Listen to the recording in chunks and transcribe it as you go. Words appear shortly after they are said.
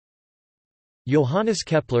Johannes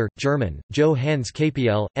Kepler, German, Johannes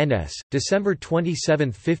Kepler, NS, December 27,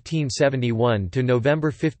 1571 to November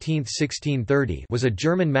 15, 1630, was a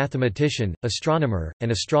German mathematician, astronomer, and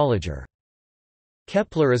astrologer.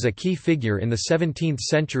 Kepler is a key figure in the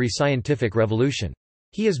 17th-century scientific revolution.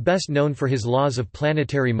 He is best known for his laws of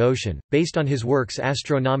planetary motion, based on his works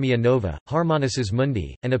Astronomia Nova, Harmonices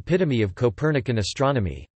Mundi, and Epitome of Copernican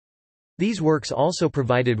Astronomy. These works also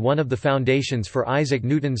provided one of the foundations for Isaac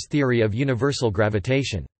Newton's theory of universal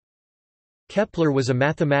gravitation. Kepler was a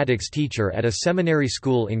mathematics teacher at a seminary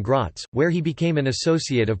school in Graz, where he became an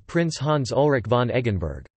associate of Prince Hans Ulrich von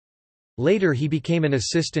Eggenberg. Later he became an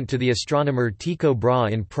assistant to the astronomer Tycho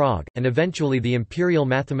Brahe in Prague, and eventually the imperial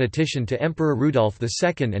mathematician to Emperor Rudolph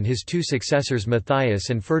II and his two successors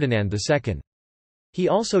Matthias and Ferdinand II. He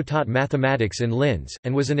also taught mathematics in Linz,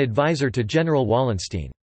 and was an advisor to General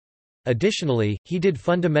Wallenstein. Additionally, he did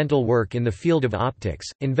fundamental work in the field of optics,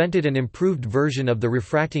 invented an improved version of the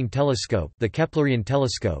refracting telescope, the Keplerian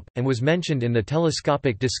telescope, and was mentioned in the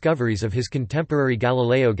telescopic discoveries of his contemporary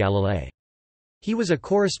Galileo Galilei. He was a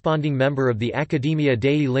corresponding member of the Accademia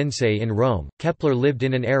dei Lincei in Rome. Kepler lived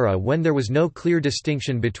in an era when there was no clear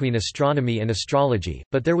distinction between astronomy and astrology,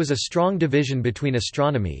 but there was a strong division between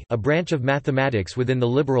astronomy, a branch of mathematics within the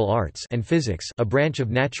liberal arts, and physics, a branch of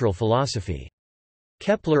natural philosophy.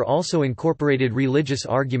 Kepler also incorporated religious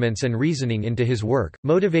arguments and reasoning into his work,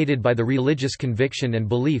 motivated by the religious conviction and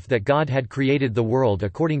belief that God had created the world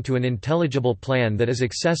according to an intelligible plan that is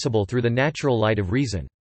accessible through the natural light of reason.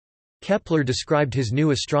 Kepler described his new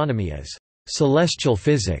astronomy as celestial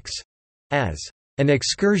physics, as an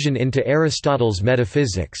excursion into Aristotle's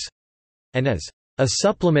metaphysics, and as a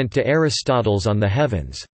supplement to Aristotle's on the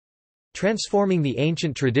heavens, transforming the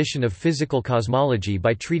ancient tradition of physical cosmology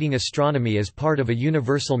by treating astronomy as part of a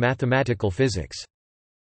universal mathematical physics.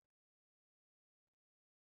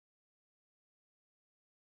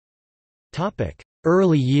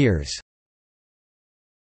 Early years.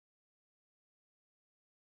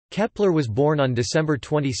 Kepler was born on December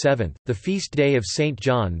 27, the feast day of Saint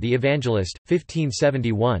John the Evangelist,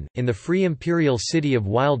 1571, in the Free Imperial city of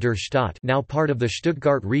Weil-der-Stadt, now part of the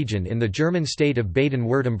Stuttgart region in the German state of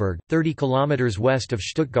Baden-Württemberg, 30 kilometers west of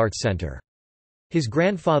Stuttgart center. His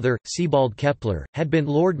grandfather, Sebald Kepler, had been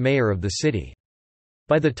Lord Mayor of the city.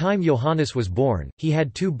 By the time Johannes was born, he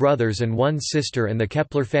had two brothers and one sister, and the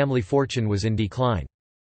Kepler family fortune was in decline.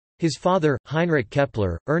 His father, Heinrich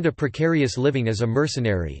Kepler, earned a precarious living as a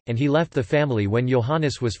mercenary, and he left the family when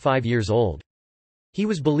Johannes was 5 years old. He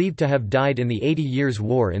was believed to have died in the 80 Years'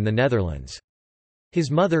 War in the Netherlands.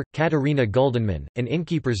 His mother, Katharina Guldenmann, an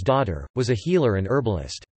innkeeper's daughter, was a healer and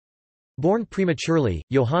herbalist. Born prematurely,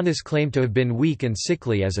 Johannes claimed to have been weak and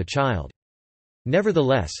sickly as a child.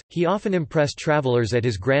 Nevertheless, he often impressed travelers at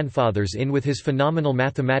his grandfather's inn with his phenomenal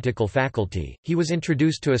mathematical faculty. He was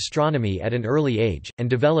introduced to astronomy at an early age, and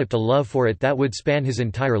developed a love for it that would span his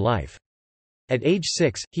entire life. At age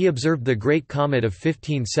 6, he observed the Great Comet of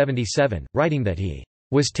 1577, writing that he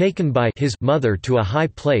was taken by his mother to a high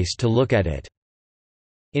place to look at it.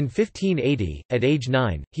 In 1580, at age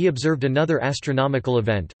 9, he observed another astronomical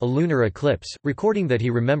event, a lunar eclipse, recording that he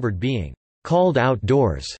remembered being called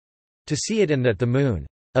outdoors to see it and that the moon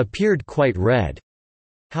appeared quite red.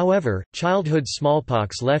 However, childhood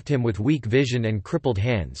smallpox left him with weak vision and crippled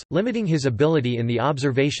hands, limiting his ability in the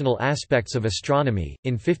observational aspects of astronomy.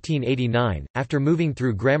 In 1589, after moving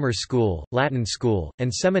through grammar school, Latin school,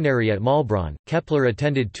 and seminary at Maulbronn, Kepler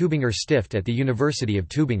attended Tübinger Stift at the University of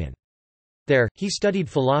Tübingen. There, he studied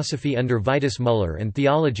philosophy under Vitus Müller and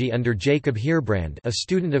theology under Jacob Heerbrand, a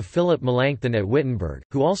student of Philip Melanchthon at Wittenberg,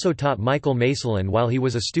 who also taught Michael Maestlin while he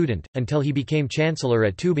was a student, until he became chancellor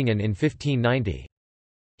at Tübingen in 1590.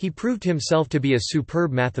 He proved himself to be a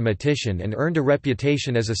superb mathematician and earned a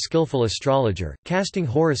reputation as a skillful astrologer, casting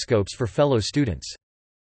horoscopes for fellow students.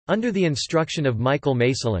 Under the instruction of Michael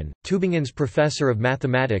Maestlin, Tübingen's professor of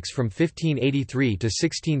mathematics from 1583 to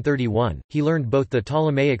 1631, he learned both the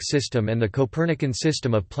Ptolemaic system and the Copernican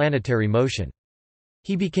system of planetary motion.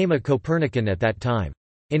 He became a Copernican at that time.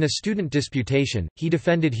 In a student disputation, he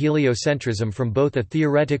defended heliocentrism from both a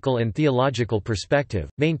theoretical and theological perspective,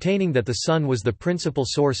 maintaining that the Sun was the principal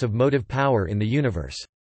source of motive power in the universe.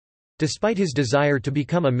 Despite his desire to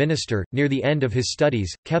become a minister, near the end of his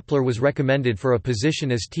studies, Kepler was recommended for a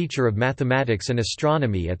position as teacher of mathematics and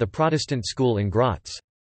astronomy at the Protestant school in Graz.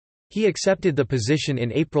 He accepted the position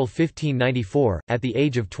in April 1594, at the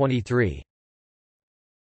age of 23.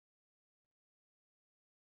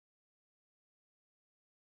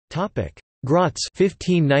 Graz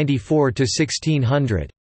 1594 to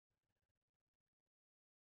 1600.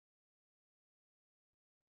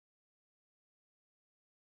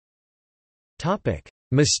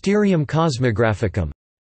 Mysterium Cosmographicum.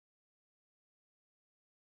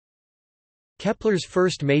 Kepler's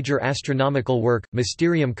first major astronomical work,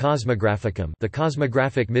 Mysterium Cosmographicum, The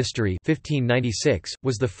Cosmographic Mystery, 1596,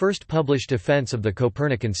 was the first published offense of the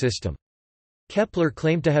Copernican system. Kepler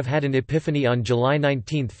claimed to have had an epiphany on July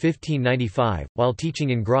 19, 1595, while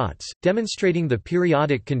teaching in Graz, demonstrating the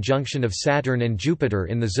periodic conjunction of Saturn and Jupiter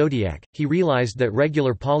in the zodiac. He realized that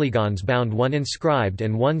regular polygons bound one inscribed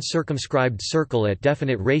and one circumscribed circle at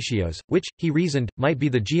definite ratios, which, he reasoned, might be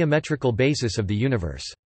the geometrical basis of the universe.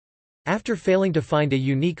 After failing to find a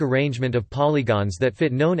unique arrangement of polygons that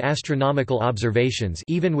fit known astronomical observations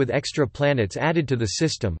even with extra planets added to the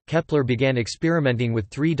system, Kepler began experimenting with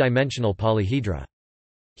three-dimensional polyhedra.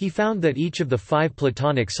 He found that each of the 5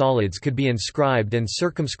 Platonic solids could be inscribed and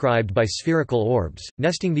circumscribed by spherical orbs.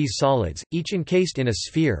 Nesting these solids, each encased in a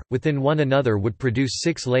sphere, within one another would produce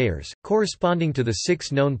 6 layers, corresponding to the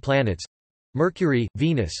 6 known planets: Mercury,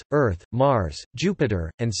 Venus, Earth, Mars, Jupiter,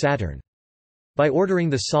 and Saturn. By ordering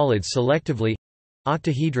the solids selectively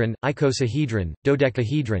octahedron, icosahedron,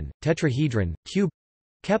 dodecahedron, tetrahedron, cube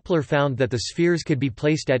Kepler found that the spheres could be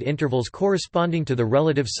placed at intervals corresponding to the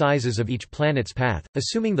relative sizes of each planet's path,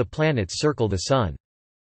 assuming the planets circle the Sun.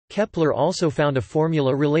 Kepler also found a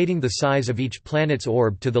formula relating the size of each planet's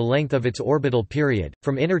orb to the length of its orbital period.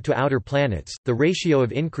 From inner to outer planets, the ratio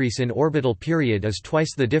of increase in orbital period is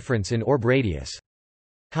twice the difference in orb radius.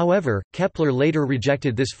 However, Kepler later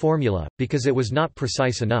rejected this formula, because it was not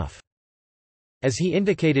precise enough. As he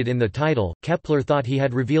indicated in the title, Kepler thought he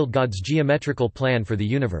had revealed God's geometrical plan for the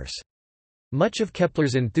universe. Much of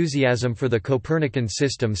Kepler's enthusiasm for the Copernican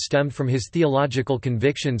system stemmed from his theological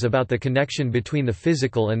convictions about the connection between the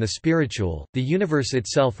physical and the spiritual. The universe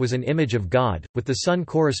itself was an image of God, with the Sun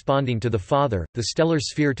corresponding to the Father, the stellar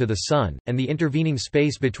sphere to the Sun, and the intervening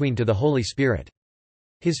space between to the Holy Spirit.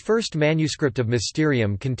 His first manuscript of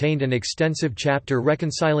Mysterium contained an extensive chapter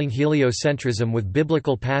reconciling heliocentrism with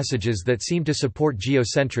biblical passages that seemed to support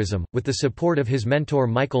geocentrism. With the support of his mentor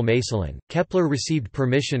Michael Maestlin, Kepler received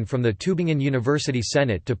permission from the Tübingen University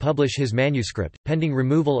Senate to publish his manuscript, pending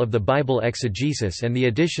removal of the Bible exegesis and the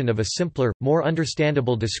addition of a simpler, more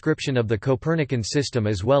understandable description of the Copernican system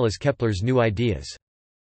as well as Kepler's new ideas.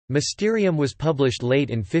 Mysterium was published late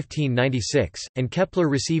in 1596, and Kepler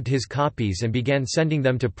received his copies and began sending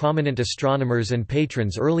them to prominent astronomers and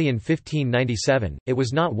patrons early in 1597. It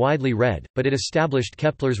was not widely read, but it established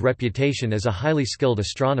Kepler's reputation as a highly skilled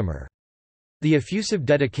astronomer. The effusive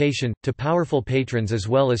dedication, to powerful patrons as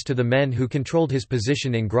well as to the men who controlled his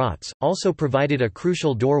position in Graz, also provided a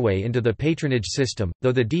crucial doorway into the patronage system.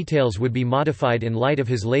 Though the details would be modified in light of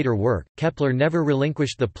his later work, Kepler never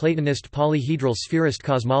relinquished the Platonist polyhedral spherist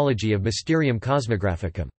cosmology of Mysterium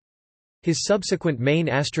Cosmographicum. His subsequent main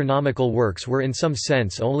astronomical works were in some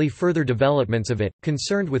sense only further developments of it,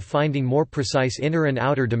 concerned with finding more precise inner and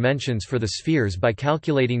outer dimensions for the spheres by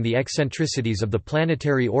calculating the eccentricities of the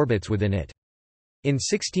planetary orbits within it. In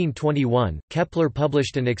 1621, Kepler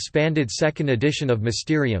published an expanded second edition of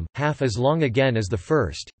Mysterium, half as long again as the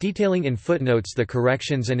first, detailing in footnotes the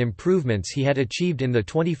corrections and improvements he had achieved in the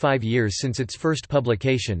 25 years since its first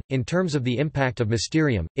publication. In terms of the impact of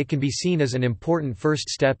Mysterium, it can be seen as an important first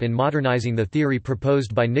step in modernizing the theory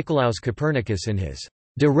proposed by Nicolaus Copernicus in his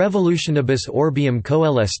De Revolutionibus Orbium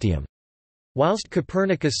Coelestium. Whilst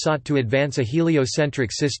Copernicus sought to advance a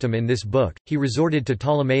heliocentric system in this book, he resorted to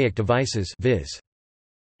Ptolemaic devices, viz.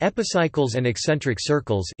 Epicycles and eccentric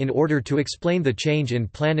circles, in order to explain the change in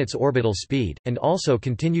planets' orbital speed, and also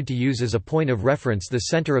continued to use as a point of reference the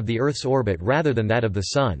center of the Earth's orbit rather than that of the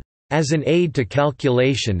Sun, as an aid to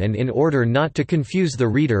calculation and in order not to confuse the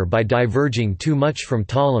reader by diverging too much from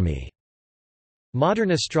Ptolemy. Modern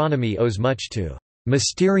astronomy owes much to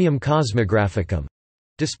Mysterium Cosmographicum,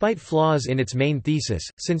 despite flaws in its main thesis,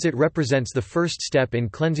 since it represents the first step in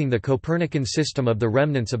cleansing the Copernican system of the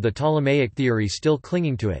remnants of the Ptolemaic theory still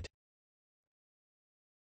clinging to it.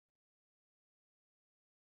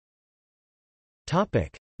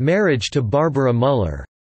 Marriage to Barbara Müller.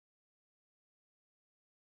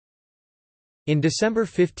 In December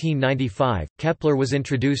 1595, Kepler was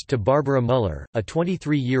introduced to Barbara Müller, a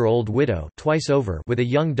 23-year-old widow twice over with a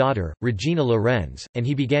young daughter, Regina Lorenz, and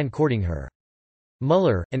he began courting her.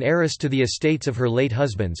 Müller, an heiress to the estates of her late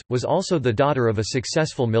husbands, was also the daughter of a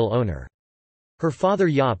successful mill owner. Her father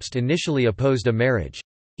Jobst initially opposed a marriage.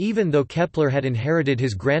 Even though Kepler had inherited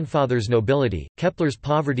his grandfather's nobility, Kepler's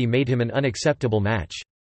poverty made him an unacceptable match.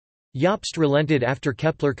 Jobst relented after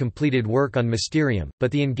Kepler completed work on Mysterium,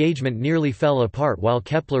 but the engagement nearly fell apart while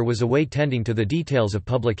Kepler was away tending to the details of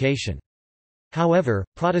publication. However,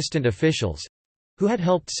 Protestant officials—who had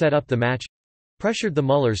helped set up the match, pressured the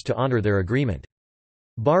Müllers to honor their agreement.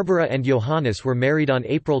 Barbara and Johannes were married on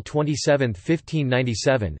April 27,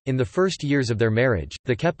 1597. In the first years of their marriage,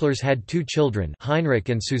 the Keplers had 2 children, Heinrich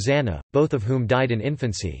and Susanna, both of whom died in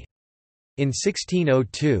infancy. In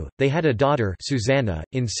 1602, they had a daughter, Susanna,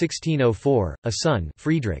 in 1604, a son,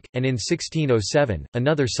 Friedrich, and in 1607,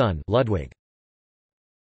 another son, Ludwig.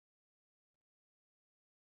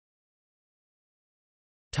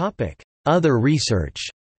 Other research.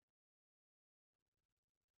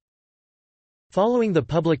 Following the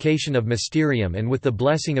publication of Mysterium and with the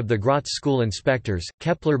blessing of the Graz school inspectors,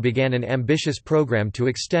 Kepler began an ambitious program to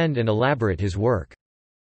extend and elaborate his work.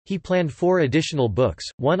 He planned 4 additional books,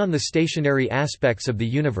 one on the stationary aspects of the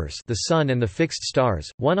universe, the Sun and the fixed stars,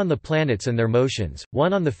 one on the planets and their motions,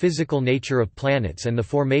 one on the physical nature of planets and the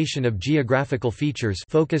formation of geographical features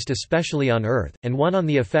focused especially on Earth, and one on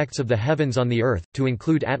the effects of the heavens on the Earth, to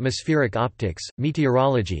include atmospheric optics,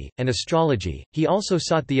 meteorology, and astrology. He also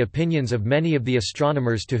sought the opinions of many of the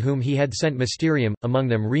astronomers to whom he had sent Mysterium, among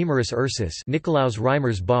them Reimarus Ursus, Nicolaus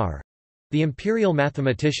Reimers Bar, the imperial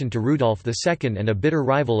mathematician to Rudolph II and a bitter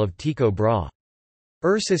rival of Tycho Brahe.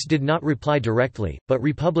 Ursus did not reply directly, but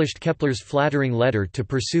republished Kepler's flattering letter to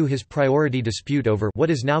pursue his priority dispute over what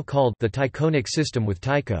is now called the Tychonic system with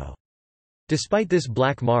Tycho. Despite this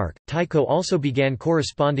black mark, Tycho also began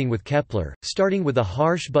corresponding with Kepler, starting with a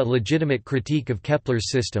harsh but legitimate critique of Kepler's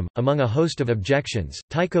system. Among a host of objections,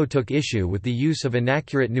 Tycho took issue with the use of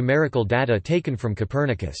inaccurate numerical data taken from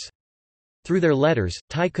Copernicus. Through their letters,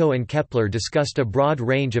 Tycho and Kepler discussed a broad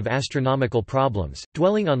range of astronomical problems,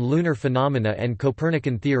 dwelling on lunar phenomena and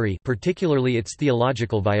Copernican theory, particularly its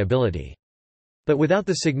theological viability. But without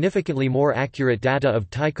the significantly more accurate data of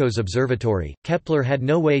Tycho's observatory, Kepler had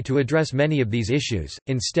no way to address many of these issues.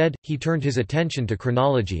 Instead, he turned his attention to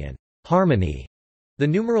chronology and harmony, the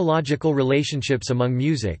numerological relationships among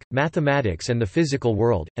music, mathematics and the physical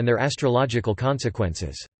world, and their astrological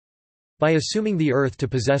consequences. By assuming the Earth to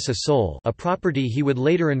possess a soul, a property he would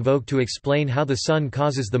later invoke to explain how the Sun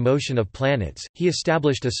causes the motion of planets, he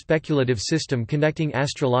established a speculative system connecting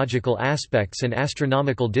astrological aspects and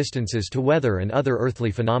astronomical distances to weather and other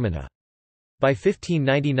earthly phenomena. By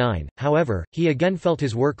 1599, however, he again felt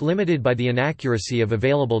his work limited by the inaccuracy of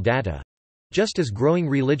available data, just as growing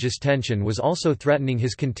religious tension was also threatening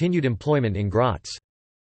his continued employment in Graz.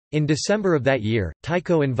 In December of that year,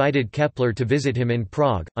 Tycho invited Kepler to visit him in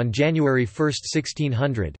Prague. On January 1,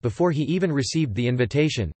 1600, before he even received the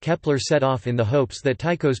invitation, Kepler set off in the hopes that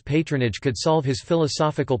Tycho's patronage could solve his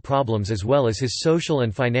philosophical problems as well as his social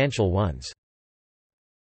and financial ones.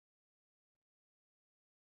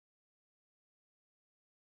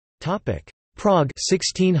 Prague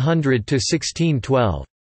 1600 to 1612.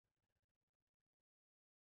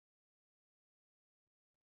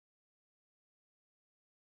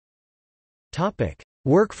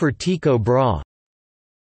 Work for Tycho Brahe.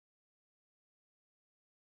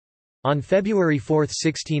 On February 4,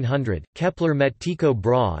 1600, Kepler met Tycho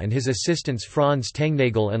Brahe and his assistants Franz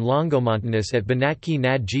Tengnagel and Longomontanus at Banatki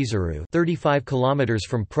nad Jezeru, 35 km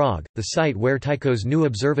from Prague, the site where Tycho's new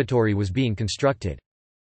observatory was being constructed.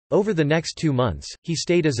 Over the next 2 months, he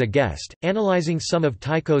stayed as a guest, analyzing some of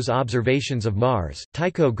Tycho's observations of Mars.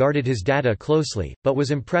 Tycho guarded his data closely, but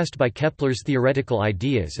was impressed by Kepler's theoretical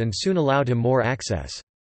ideas and soon allowed him more access.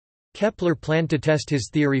 Kepler planned to test his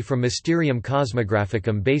theory from Mysterium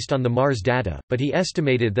Cosmographicum based on the Mars data, but he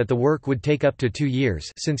estimated that the work would take up to 2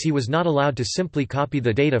 years, since he was not allowed to simply copy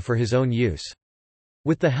the data for his own use.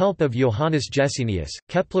 With the help of Johannes Gesenius,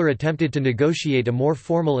 Kepler attempted to negotiate a more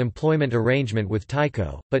formal employment arrangement with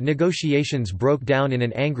Tycho, but negotiations broke down in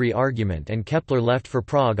an angry argument and Kepler left for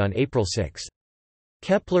Prague on April 6.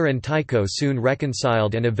 Kepler and Tycho soon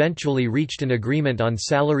reconciled and eventually reached an agreement on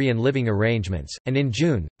salary and living arrangements, and in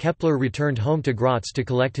June, Kepler returned home to Graz to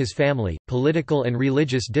collect his family. Political and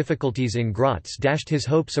religious difficulties in Graz dashed his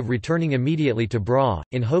hopes of returning immediately to Brahe.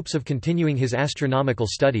 In hopes of continuing his astronomical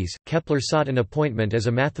studies, Kepler sought an appointment as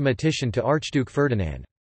a mathematician to Archduke Ferdinand.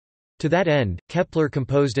 To that end, Kepler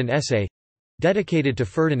composed an essay dedicated to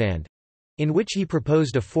Ferdinand in which he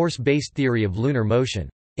proposed a force-based theory of lunar motion.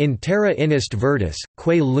 In terra inest virtus,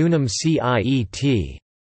 quae lunam ciet.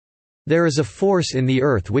 There is a force in the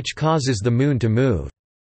earth which causes the moon to move.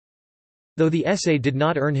 Though the essay did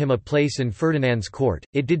not earn him a place in Ferdinand's court,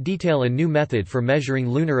 it did detail a new method for measuring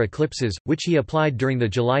lunar eclipses, which he applied during the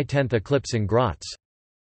July 10 eclipse in Graz.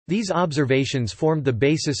 These observations formed the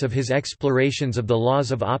basis of his explorations of the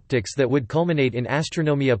laws of optics that would culminate in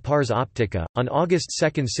Astronomia Pars Optica. On August 2,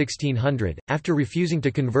 1600, after refusing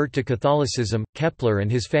to convert to Catholicism, Kepler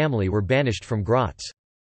and his family were banished from Graz.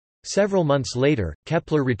 Several months later,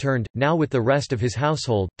 Kepler returned, now with the rest of his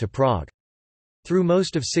household, to Prague. Through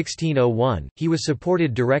most of 1601, he was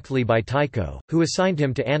supported directly by Tycho, who assigned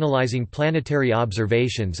him to analyzing planetary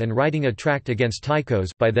observations and writing a tract against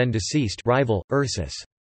Tycho's by then deceased rival, Ursus.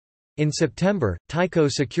 In September, Tycho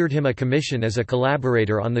secured him a commission as a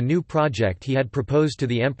collaborator on the new project he had proposed to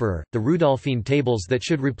the emperor, the Rudolphine tables that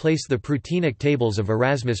should replace the Prutenic tables of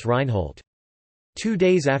Erasmus Reinhold. 2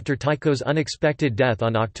 days after Tycho's unexpected death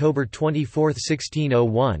on October 24,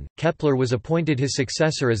 1601, Kepler was appointed his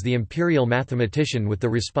successor as the imperial mathematician with the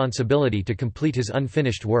responsibility to complete his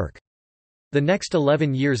unfinished work. The next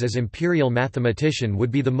 11 years as imperial mathematician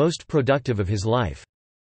would be the most productive of his life.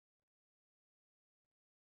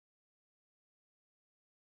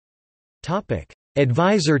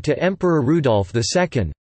 Advisor to Emperor Rudolph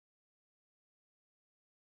II.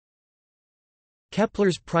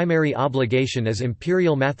 Kepler's primary obligation as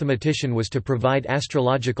imperial mathematician was to provide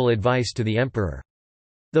astrological advice to the emperor.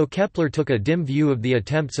 Though Kepler took a dim view of the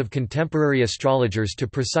attempts of contemporary astrologers to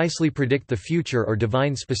precisely predict the future or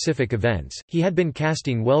divine specific events, he had been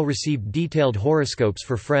casting well-received detailed horoscopes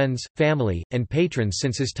for friends, family, and patrons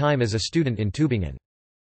since his time as a student in Tübingen.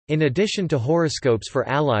 In addition to horoscopes for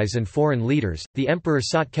allies and foreign leaders, the emperor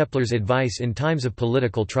sought Kepler's advice in times of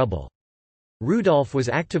political trouble. Rudolph was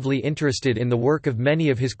actively interested in the work of many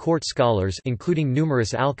of his court scholars, including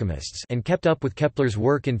numerous alchemists, and kept up with Kepler's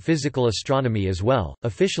work in physical astronomy as well.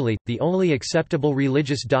 Officially, the only acceptable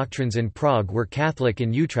religious doctrines in Prague were Catholic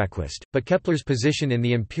and Utraquist, but Kepler's position in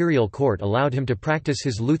the imperial court allowed him to practice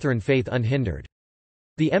his Lutheran faith unhindered.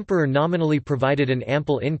 The emperor nominally provided an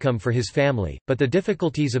ample income for his family, but the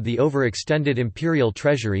difficulties of the overextended imperial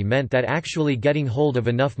treasury meant that actually getting hold of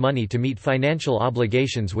enough money to meet financial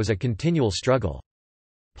obligations was a continual struggle.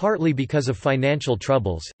 Partly because of financial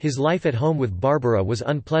troubles, his life at home with Barbara was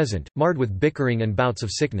unpleasant, marred with bickering and bouts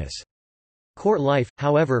of sickness. Court life,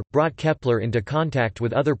 however, brought Kepler into contact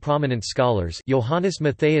with other prominent scholars: Johannes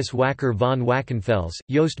Matthias Wacker von Wackenfels,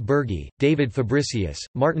 Jost Bergi, David Fabricius,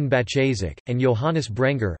 Martin Bachazek, and Johannes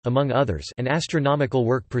Brenger, among others, and astronomical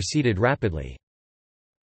work proceeded rapidly.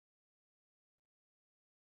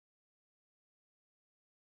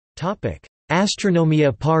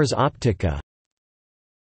 Astronomia Pars Optica.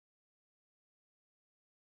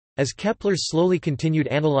 As Kepler slowly continued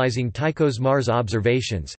analyzing Tycho's Mars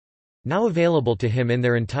observations, now available to him in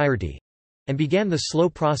their entirety, and began the slow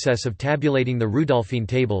process of tabulating the Rudolphine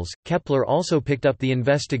tables, Kepler also picked up the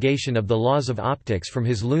investigation of the laws of optics from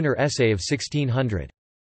his lunar essay of 1600.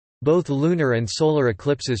 Both lunar and solar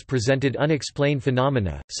eclipses presented unexplained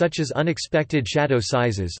phenomena, such as unexpected shadow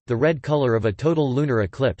sizes, the red color of a total lunar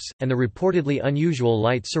eclipse, and the reportedly unusual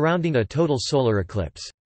light surrounding a total solar eclipse.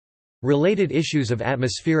 Related issues of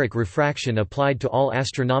atmospheric refraction applied to all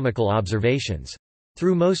astronomical observations.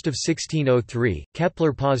 Through most of 1603,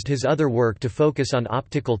 Kepler paused his other work to focus on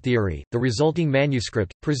optical theory. The resulting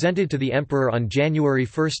manuscript, presented to the emperor on January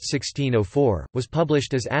 1, 1604, was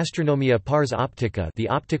published as Astronomia Pars Optica, the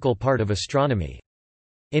optical part of astronomy.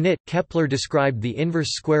 In it, Kepler described the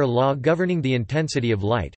inverse square law governing the intensity of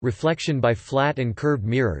light, reflection by flat and curved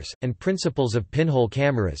mirrors, and principles of pinhole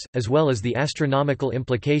cameras, as well as the astronomical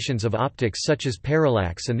implications of optics such as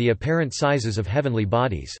parallax and the apparent sizes of heavenly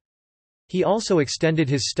bodies. He also extended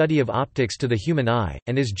his study of optics to the human eye,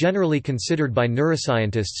 and is generally considered by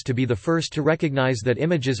neuroscientists to be the first to recognize that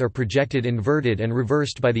images are projected inverted and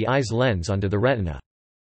reversed by the eye's lens onto the retina.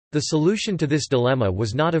 The solution to this dilemma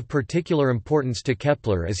was not of particular importance to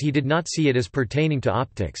Kepler, as he did not see it as pertaining to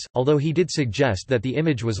optics, although he did suggest that the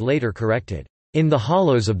image was later corrected in the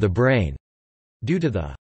hollows of the brain due to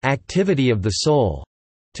the activity of the soul.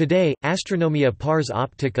 Today, Astronomia Pars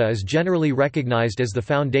Optica is generally recognized as the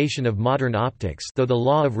foundation of modern optics, though the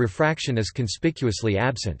law of refraction is conspicuously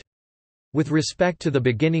absent. With respect to the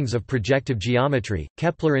beginnings of projective geometry,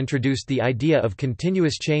 Kepler introduced the idea of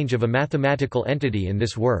continuous change of a mathematical entity in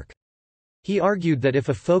this work. He argued that if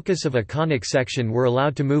a focus of a conic section were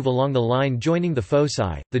allowed to move along the line joining the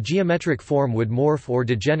foci, the geometric form would morph or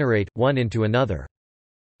degenerate, one into another.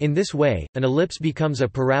 In this way, an ellipse becomes a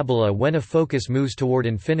parabola when a focus moves toward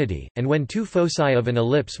infinity, and when two foci of an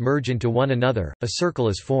ellipse merge into one another, a circle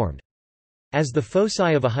is formed. As the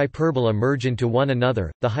foci of a hyperbola merge into one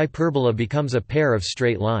another, the hyperbola becomes a pair of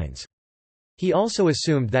straight lines. He also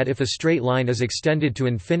assumed that if a straight line is extended to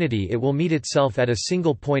infinity, it will meet itself at a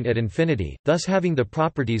single point at infinity, thus having the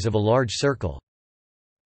properties of a large circle.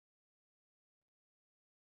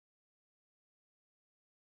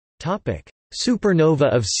 Supernova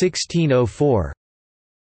of 1604.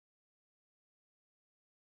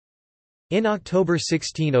 In October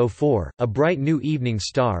 1604, a bright new evening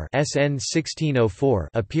star SN 1604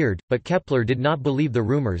 appeared, but Kepler did not believe the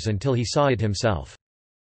rumors until he saw it himself.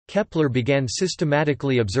 Kepler began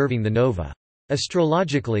systematically observing the nova.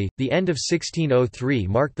 Astrologically, the end of 1603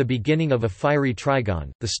 marked the beginning of a fiery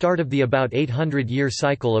trigon, the start of the about 800-year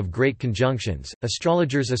cycle of great conjunctions.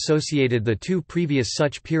 Astrologers associated the two previous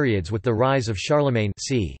such periods with the rise of Charlemagne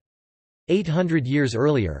c. 800 years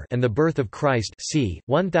earlier and the birth of Christ c.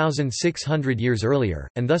 1600 years earlier,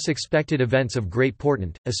 and thus expected events of great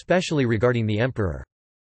portent, especially regarding the emperor.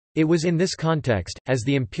 It was in this context, as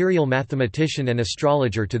the imperial mathematician and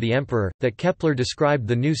astrologer to the emperor, that Kepler described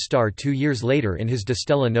the new star 2 years later in his De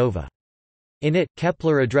Stella Nova. In it,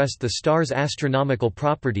 Kepler addressed the star's astronomical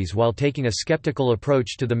properties while taking a skeptical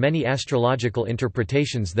approach to the many astrological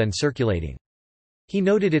interpretations then circulating. He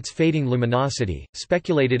noted its fading luminosity,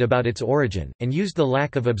 speculated about its origin, and used the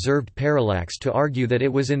lack of observed parallax to argue that it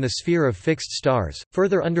was in the sphere of fixed stars,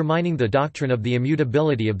 further undermining the doctrine of the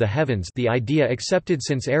immutability of the heavens, the idea accepted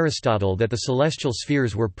since Aristotle that the celestial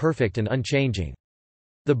spheres were perfect and unchanging.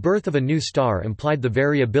 The birth of a new star implied the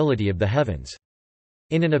variability of the heavens.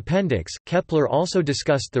 In an appendix, Kepler also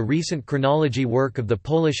discussed the recent chronology work of the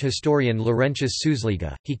Polish historian Laurentius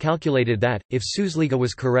Suslyga. He calculated that, if Suslyga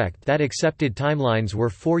was correct that accepted timelines were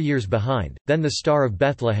 4 years behind, then the Star of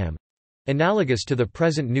Bethlehem—analogous to the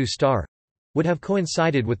present new star—would have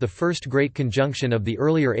coincided with the first great conjunction of the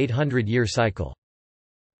earlier 800-year cycle.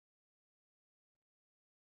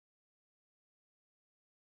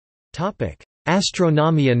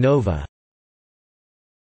 Astronomia Nova.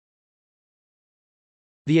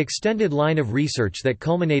 The extended line of research that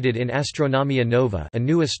culminated in Astronomia Nova, a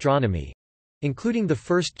new astronomy, including the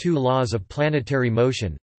first 2 laws of planetary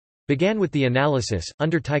motion, began with the analysis,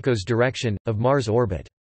 under Tycho's direction, of Mars' orbit.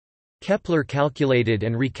 Kepler calculated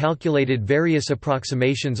and recalculated various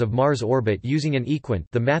approximations of Mars' orbit using an equant,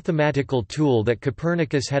 the mathematical tool that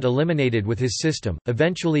Copernicus had eliminated with his system,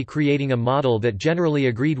 eventually creating a model that generally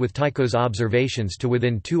agreed with Tycho's observations to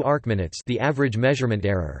within 2 arcminutes, the average measurement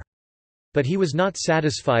error. But he was not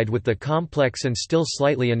satisfied with the complex and still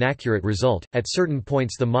slightly inaccurate result. At certain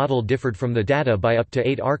points the model differed from the data by up to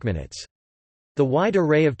 8 arcminutes. The wide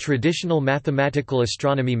array of traditional mathematical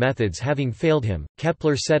astronomy methods having failed him,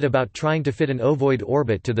 Kepler set about trying to fit an ovoid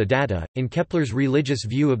orbit to the data. In Kepler's religious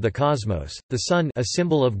view of the cosmos, the Sun, a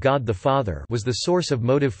symbol of God the Father, was the source of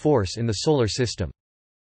motive force in the solar system.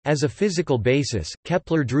 As a physical basis,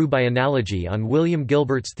 Kepler drew by analogy on William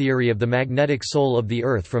Gilbert's theory of the magnetic soul of the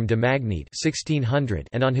Earth from de Magnete 1600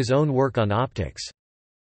 and on his own work on optics.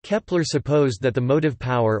 Kepler supposed that the motive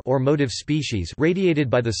power or motive species radiated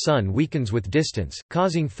by the Sun weakens with distance,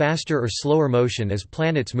 causing faster or slower motion as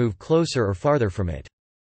planets move closer or farther from it.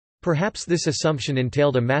 Perhaps this assumption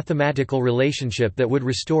entailed a mathematical relationship that would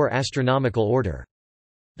restore astronomical order.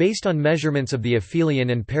 Based on measurements of the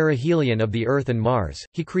aphelion and perihelion of the Earth and Mars,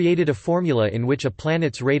 he created a formula in which a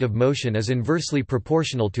planet's rate of motion is inversely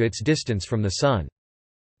proportional to its distance from the Sun.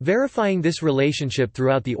 Verifying this relationship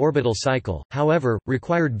throughout the orbital cycle, however,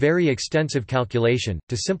 required very extensive calculation.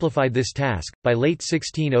 To simplify this task, by late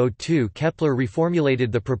 1602 Kepler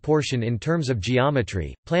reformulated the proportion in terms of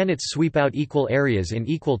geometry: planets sweep out equal areas in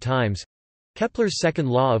equal times—Kepler's second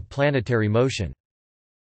law of planetary motion.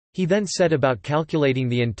 He then set about calculating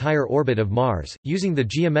the entire orbit of Mars, using the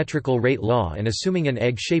geometrical rate law and assuming an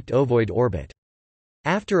egg-shaped ovoid orbit.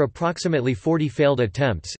 After approximately 40 failed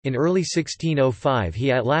attempts, in early 1605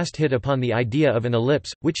 he at last hit upon the idea of an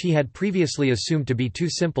ellipse, which he had previously assumed to be too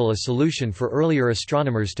simple a solution for earlier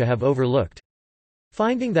astronomers to have overlooked.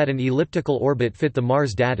 Finding that an elliptical orbit fit the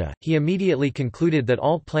Mars data, he immediately concluded that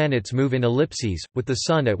all planets move in ellipses, with the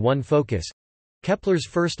Sun at one focus—Kepler's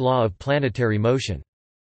first law of planetary motion.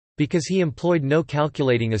 Because he employed no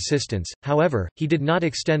calculating assistance, however, he did not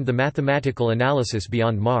extend the mathematical analysis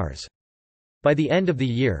beyond Mars. By the end of the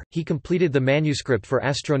year, he completed the manuscript for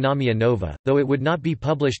Astronomia Nova, though it would not be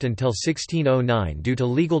published until 1609 due to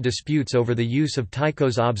legal disputes over the use of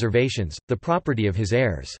Tycho's observations, the property of his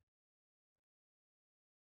heirs.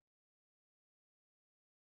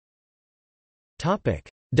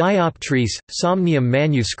 Dioptrice, Somnium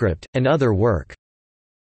manuscript, and other work.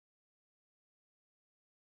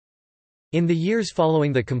 In the years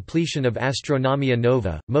following the completion of Astronomia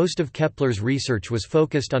Nova, most of Kepler's research was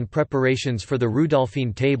focused on preparations for the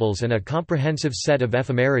Rudolphine tables and a comprehensive set of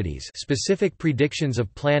ephemerides, specific predictions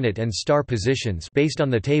of planet and star positions based on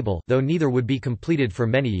the table, though neither would be completed for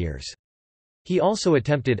many years. He also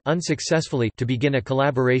attempted, unsuccessfully, to begin a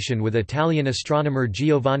collaboration with Italian astronomer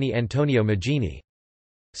Giovanni Antonio Magini.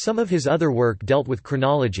 Some of his other work dealt with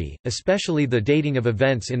chronology, especially the dating of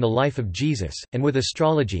events in the life of Jesus, and with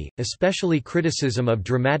astrology, especially criticism of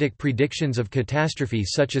dramatic predictions of catastrophe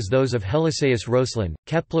such as those of Helisaeus Roscelin.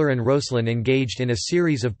 Kepler and Roscelin engaged in a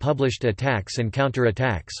series of published attacks and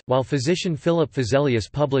counterattacks, while physician Philip Fezelius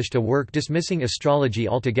published a work dismissing astrology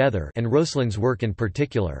altogether and Roscelin's work in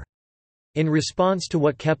particular. In response to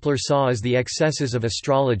what Kepler saw as the excesses of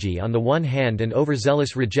astrology on the one hand and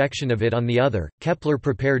overzealous rejection of it on the other, Kepler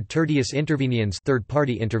prepared Tertius Interveniens,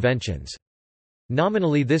 third-party interventions.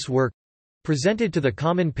 Nominally this work, presented to the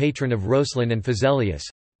common patron of Roscelin and Fezelius,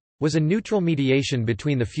 was a neutral mediation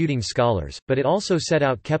between the feuding scholars, but it also set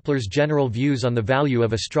out Kepler's general views on the value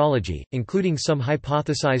of astrology, including some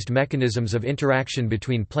hypothesized mechanisms of interaction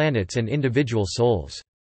between planets and individual souls.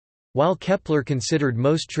 While Kepler considered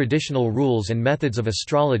most traditional rules and methods of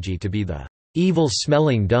astrology to be the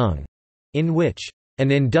evil-smelling dung, in which an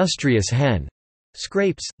industrious hen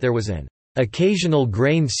scrapes, there was an occasional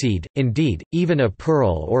grain seed, indeed, even a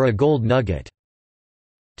pearl or a gold nugget,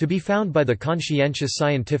 to be found by the conscientious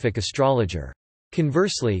scientific astrologer.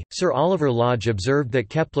 Conversely, Sir Oliver Lodge observed that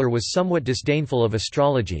Kepler was somewhat disdainful of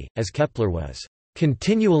astrology, as Kepler was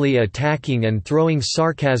continually attacking and throwing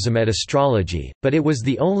sarcasm at astrology, but it was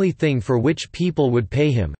the only thing for which people would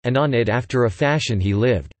pay him, and on it after a fashion he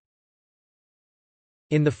lived.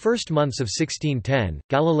 In the first months of 1610,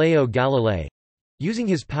 Galileo Galilei, using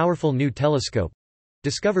his powerful new telescope,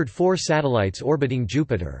 discovered 4 satellites orbiting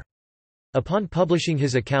Jupiter. Upon publishing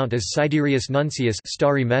his account as Sidereus Nuncius,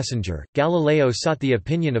 Starry Messenger, Galileo sought the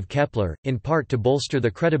opinion of Kepler, in part to bolster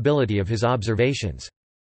the credibility of his observations.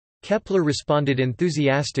 Kepler responded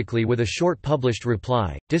enthusiastically with a short published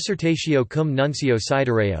reply, Dissertatio cum Nuncio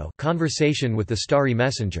Sidereo, Conversation with the Starry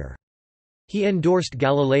Messenger. He endorsed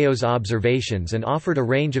Galileo's observations and offered a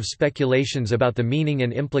range of speculations about the meaning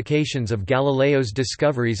and implications of Galileo's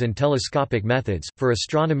discoveries and telescopic methods, for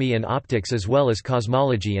astronomy and optics as well as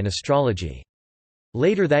cosmology and astrology.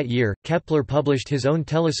 Later that year, Kepler published his own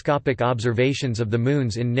telescopic observations of the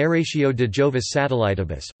moons in Narratio de Jovis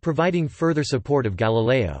Satellitibus, providing further support of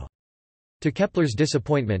Galileo. To Kepler's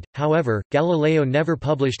disappointment, however, Galileo never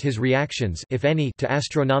published his reactions, if any, to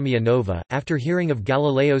Astronomia Nova. After hearing of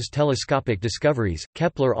Galileo's telescopic discoveries,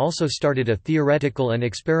 Kepler also started a theoretical and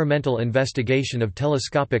experimental investigation of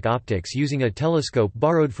telescopic optics using a telescope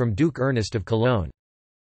borrowed from Duke Ernest of Cologne.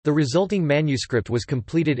 The resulting manuscript was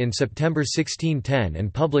completed in September 1610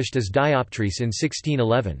 and published as Dioptrice in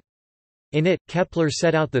 1611. In it, Kepler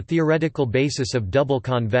set out the theoretical basis of double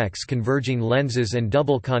convex converging lenses and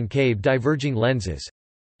double concave diverging lenses,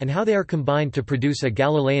 and how they are combined to produce a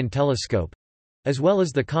Galilean telescope, as well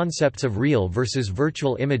as the concepts of real versus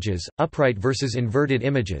virtual images, upright versus inverted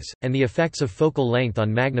images, and the effects of focal length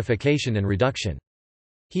on magnification and reduction.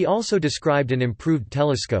 He also described an improved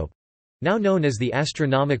telescope, now known as the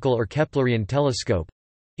astronomical or Keplerian telescope,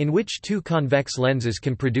 in which 2 convex lenses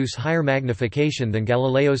can produce higher magnification than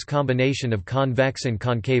Galileo's combination of convex and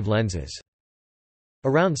concave lenses.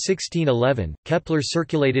 Around 1611, Kepler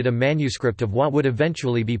circulated a manuscript of what would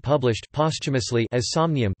eventually be published posthumously as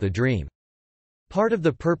Somnium, the Dream. Part of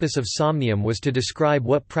the purpose of Somnium was to describe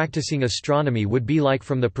what practicing astronomy would be like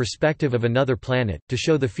from the perspective of another planet, to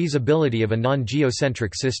show the feasibility of a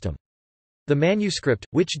non-geocentric system. The manuscript,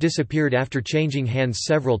 which disappeared after changing hands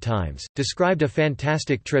several times, described a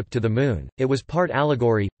fantastic trip to the Moon. It was part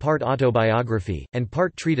allegory, part autobiography, and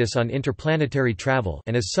part treatise on interplanetary travel,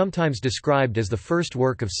 and is sometimes described as the first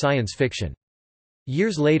work of science fiction.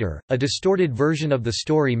 Years later, a distorted version of the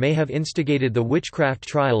story may have instigated the witchcraft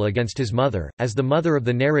trial against his mother, as the mother of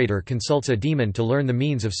the narrator consults a demon to learn the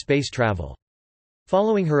means of space travel.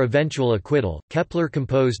 Following her eventual acquittal, Kepler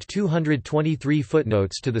composed 223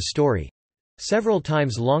 footnotes to the story, several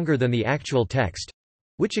times longer than the actual text,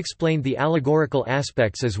 which explained the allegorical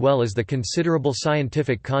aspects as well as the considerable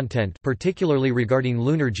scientific content, particularly regarding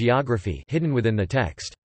lunar geography, hidden within the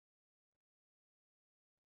text.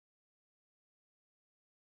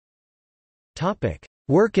 Topic: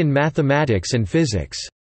 Work in mathematics and physics.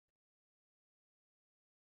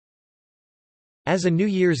 As a New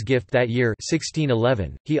Year's gift that year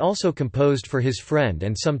 1611, he also composed for his friend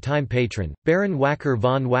and sometime patron, Baron Wacker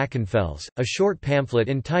von Wackenfels, a short pamphlet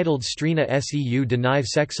entitled Strina seu de Nive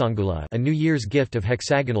Sexangula, a New Year's gift of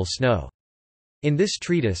hexagonal snow. In this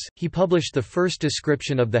treatise, he published the first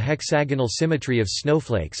description of the hexagonal symmetry of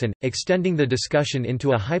snowflakes and, extending the discussion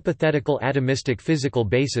into a hypothetical atomistic physical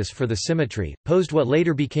basis for the symmetry, posed what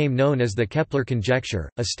later became known as the Kepler conjecture,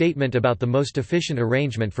 a statement about the most efficient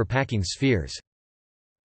arrangement for packing spheres.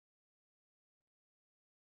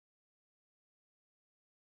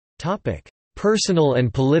 Personal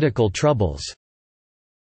and political troubles.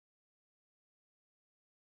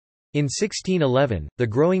 In 1611, the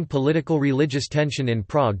growing political-religious tension in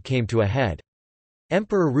Prague came to a head.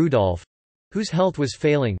 Emperor Rudolph, whose health was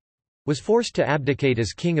failing, was forced to abdicate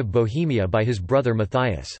as King of Bohemia by his brother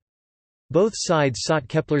Matthias. Both sides sought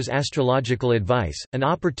Kepler's astrological advice, an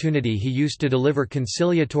opportunity he used to deliver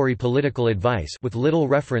conciliatory political advice with little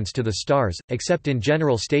reference to the stars, except in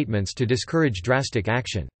general statements to discourage drastic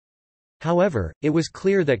action. However, it was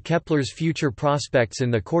clear that Kepler's future prospects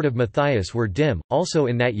in the court of Matthias were dim. Also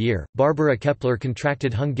in that year, Barbara Kepler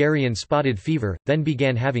contracted Hungarian spotted fever, then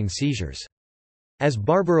began having seizures. As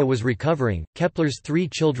Barbara was recovering, Kepler's 3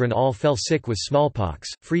 children all fell sick with smallpox.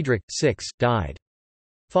 Friedrich, 6, died.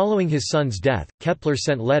 Following his son's death, Kepler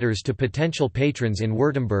sent letters to potential patrons in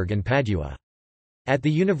Württemberg and Padua. At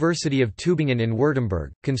the University of Tübingen in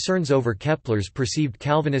Württemberg, concerns over Kepler's perceived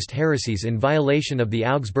Calvinist heresies in violation of the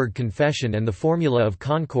Augsburg Confession and the Formula of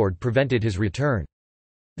Concord prevented his return.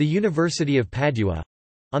 The University of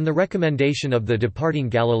Padua—on the recommendation of the departing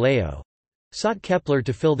Galileo—sought Kepler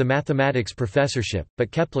to fill the mathematics professorship,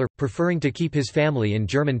 but Kepler, preferring to keep his family in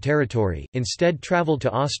German territory, instead travelled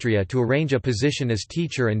to Austria to arrange a position as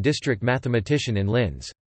teacher and district mathematician in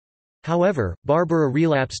Linz. However, Barbara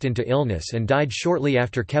relapsed into illness and died shortly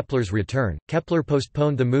after Kepler's return. Kepler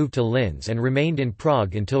postponed the move to Linz and remained in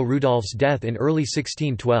Prague until Rudolph's death in early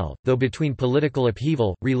 1612, though between political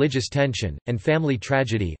upheaval, religious tension, and family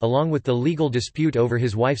tragedy along with the legal dispute over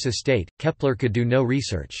his wife's estate, Kepler could do no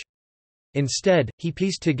research. Instead, he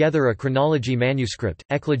pieced together a chronology manuscript,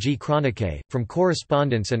 Eclogie Chronicae, from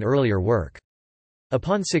correspondence and earlier work.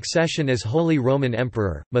 Upon succession as Holy Roman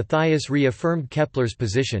Emperor, Matthias reaffirmed Kepler's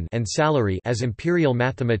position and salary as imperial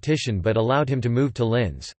mathematician but allowed him to move to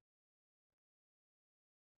Linz.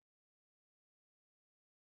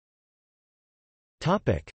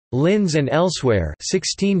 Linz and elsewhere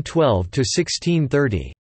 1612 to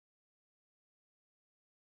 1630.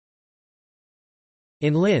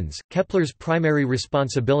 In Linz, Kepler's primary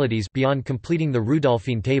responsibilities beyond completing the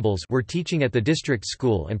Rudolphine tables were teaching at the district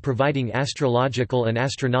school and providing astrological and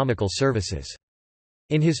astronomical services.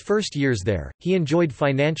 In his first years there, he enjoyed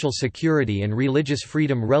financial security and religious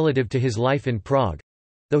freedom relative to his life in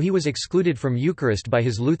Prague—though he was excluded from Eucharist by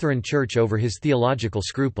his Lutheran Church over his theological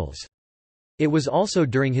scruples. It was also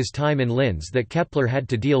during his time in Linz that Kepler had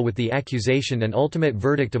to deal with the accusation and ultimate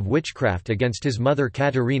verdict of witchcraft against his mother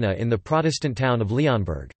Katharina in the Protestant town of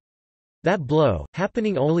Leonberg. That blow,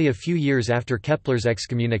 happening only a few years after Kepler's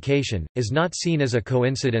excommunication, is not seen as a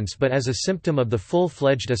coincidence but as a symptom of the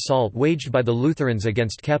full-fledged assault waged by the Lutherans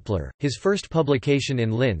against Kepler. His first publication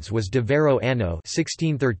in Linz was De Vero Anno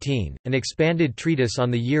 1613, an expanded treatise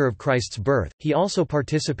on the year of Christ's birth. He also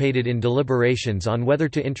participated in deliberations on whether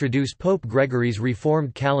to introduce Pope Gregory's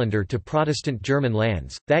reformed calendar to Protestant German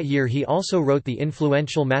lands. That year he also wrote the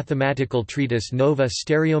influential mathematical treatise Nova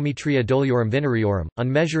Stereometria Doliorum Vinariorum, on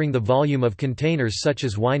measuring the volume of containers such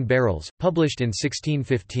as wine barrels, published in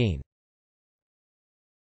 1615.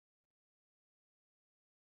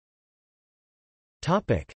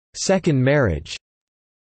 Second marriage.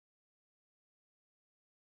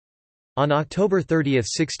 On October 30,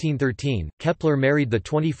 1613, Kepler married the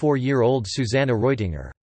 24-year-old Susanna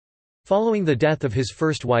Reutinger. Following the death of his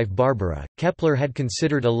first wife Barbara, Kepler had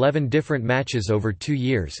considered 11 different matches over 2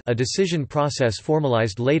 years, a decision process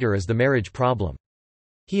formalized later as the marriage problem.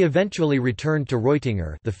 He eventually returned to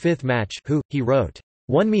Reutinger, the fifth match, who, he wrote,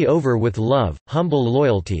 "won me over with love, humble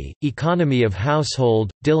loyalty, economy of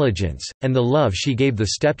household, diligence, and the love she gave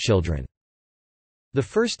the stepchildren." The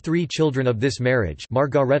first 3 children of this marriage,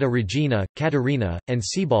 Margareta Regina, Caterina, and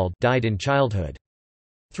Sebald, died in childhood.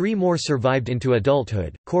 3 more survived into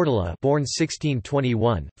adulthood: Cordula, born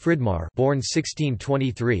 1621, Fridmar, born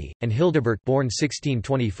 1623, and Hildebert, born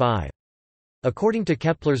 1625. According to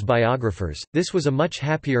Kepler's biographers, this was a much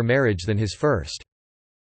happier marriage than his first.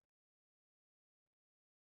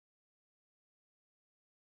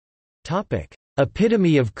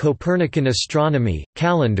 Epitome of Copernican astronomy,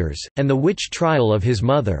 calendars, and the witch trial of his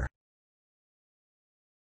mother.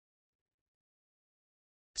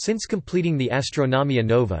 Since completing the Astronomia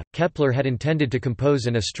Nova, Kepler had intended to compose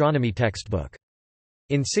an astronomy textbook.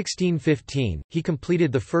 In 1615, he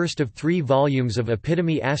completed the first of 3 volumes of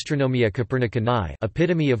Epitome Astronomiae Copernicanae,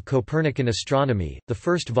 Epitome of Copernican Astronomy. The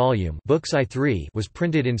first volume, Books I3, was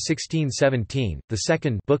printed in 1617, the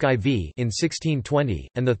second, Book IV, in 1620,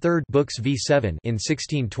 and the third, Books V7, in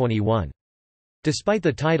 1621. Despite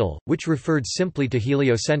the title, which referred simply to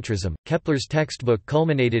heliocentrism, Kepler's textbook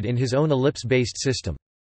culminated in his own ellipse-based system.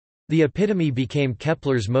 The Epitome became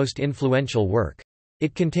Kepler's most influential work.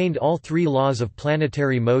 It contained all 3 laws of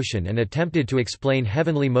planetary motion and attempted to explain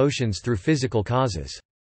heavenly motions through physical causes.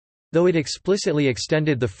 Though it explicitly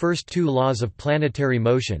extended the first two laws of planetary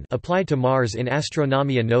motion applied to Mars in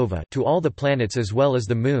Astronomia Nova to all the planets as well as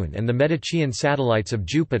the Moon and the Medicean satellites of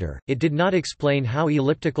Jupiter, it did not explain how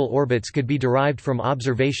elliptical orbits could be derived from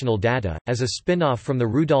observational data. As a spin-off from the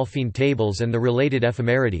Rudolphine tables and the related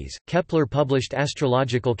ephemerides, Kepler published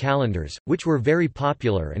astrological calendars, which were very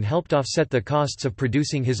popular and helped offset the costs of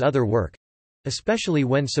producing his other work, especially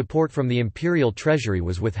when support from the imperial treasury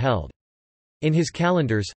was withheld. In his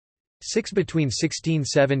calendars, 6 between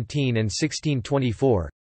 1617 and 1624,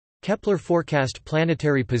 Kepler forecast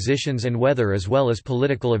planetary positions and weather as well as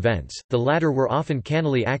political events. The latter were often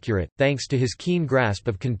cannily accurate, thanks to his keen grasp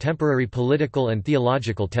of contemporary political and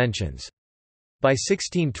theological tensions. By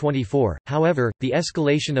 1624, however, the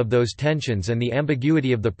escalation of those tensions and the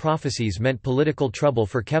ambiguity of the prophecies meant political trouble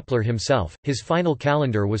for Kepler himself. His final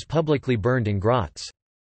calendar was publicly burned in Graz.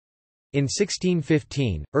 In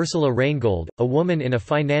 1615, Ursula Reingold, a woman in a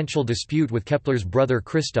financial dispute with Kepler's brother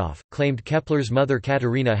Christoph, claimed Kepler's mother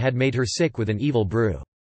Katharina had made her sick with an evil brew.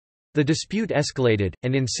 The dispute escalated,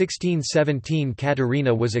 and in 1617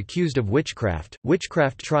 Katharina was accused of witchcraft.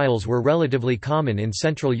 Witchcraft trials were relatively common in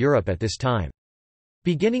Central Europe at this time.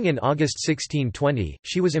 Beginning in August 1620,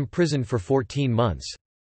 she was imprisoned for 14 months.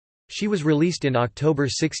 She was released in October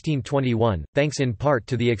 1621, thanks in part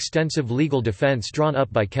to the extensive legal defense drawn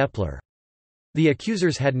up by Kepler. The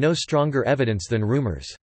accusers had no stronger evidence than rumors.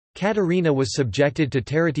 Katharina was subjected to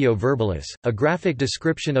territio verbalis, a graphic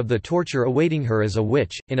description of the torture awaiting her as a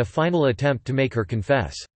witch, in a final attempt to make her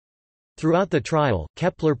confess. Throughout the trial,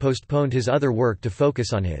 Kepler postponed his other work to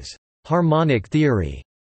focus on his harmonic theory.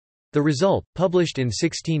 The result, published in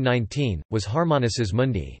 1619, was iHarmonices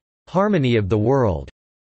Mundi, harmony of the world.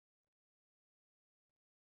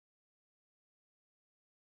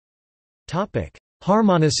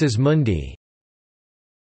 iHarmonices Mundi.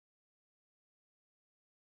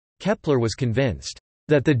 Kepler was convinced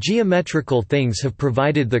that the geometrical things have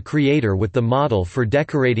provided the Creator with the model for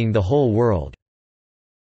decorating the whole world.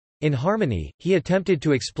 In Harmony, he attempted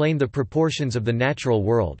to explain the proportions of the natural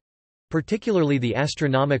world, particularly the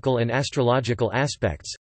astronomical and astrological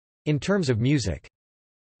aspects, in terms of music.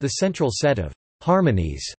 The central set of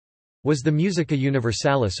harmonies was the Musica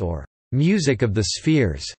Universalis, or music of the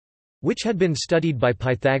spheres, which had been studied by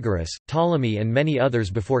Pythagoras, Ptolemy and many others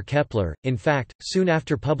before Kepler. In fact, soon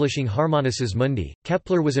after publishing iHarmonices Mundi,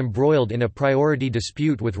 Kepler was embroiled in a priority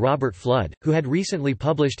dispute with Robert Fludd, who had recently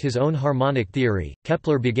published his own harmonic theory.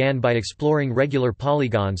 Kepler began by exploring regular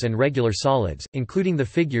polygons and regular solids, including the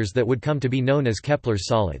figures that would come to be known as Kepler's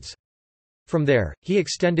solids. From there, he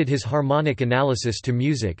extended his harmonic analysis to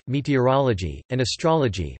music, meteorology, and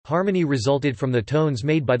astrology. Harmony resulted from the tones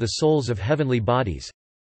made by the souls of heavenly bodies,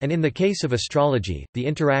 and in the case of astrology, the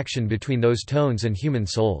interaction between those tones and human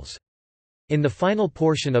souls. In the final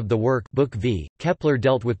portion of the work, Book V, Kepler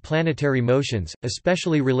dealt with planetary motions,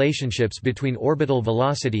 especially relationships between orbital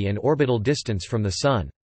velocity and orbital distance from the Sun.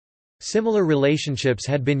 Similar relationships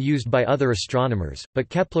had been used by other astronomers, but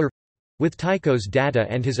Kepler, with Tycho's data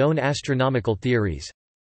and his own astronomical theories,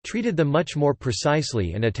 treated them much more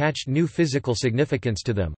precisely and attached new physical significance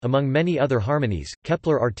to them. Among many other harmonies,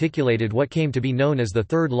 Kepler articulated what came to be known as the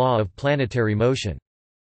third law of planetary motion.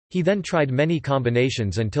 He then tried many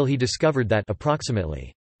combinations until he discovered that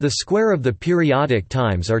approximately the square of the periodic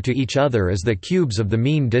times are to each other as the cubes of the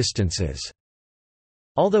mean distances.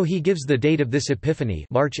 Although he gives the date of this epiphany,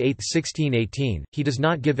 March 8, 1618, he does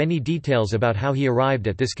not give any details about how he arrived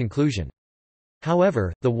at this conclusion.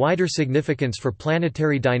 However, the wider significance for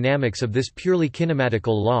planetary dynamics of this purely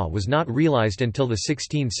kinematical law was not realized until the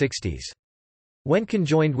 1660s. When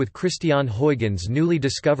conjoined with Christiaan Huygens' newly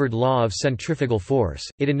discovered law of centrifugal force,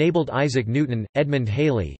 it enabled Isaac Newton, Edmund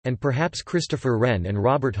Halley, and perhaps Christopher Wren and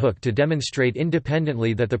Robert Hooke to demonstrate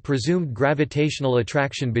independently that the presumed gravitational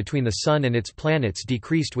attraction between the Sun and its planets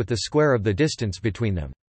decreased with the square of the distance between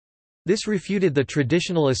them. This refuted the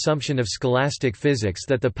traditional assumption of scholastic physics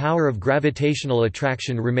that the power of gravitational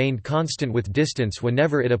attraction remained constant with distance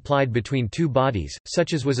whenever it applied between two bodies,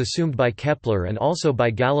 such as was assumed by Kepler and also by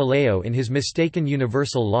Galileo in his mistaken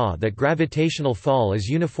universal law that gravitational fall is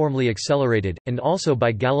uniformly accelerated, and also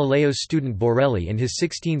by Galileo's student Borelli in his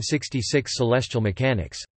 1666 celestial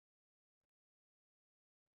mechanics.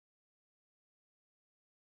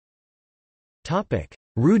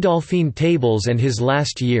 Rudolphine tables and his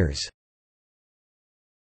last years.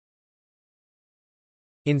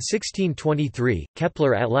 In 1623,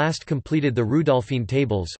 Kepler at last completed the Rudolphine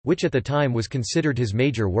tables, which at the time was considered his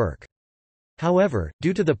major work. However,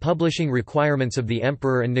 due to the publishing requirements of the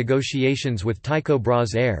emperor and negotiations with Tycho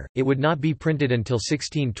Brahe's heir, it would not be printed until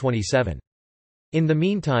 1627. In the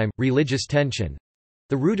meantime, religious tension,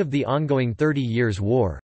 The root of the ongoing 30 Years'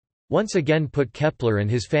 War once again put Kepler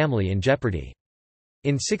and his family in jeopardy.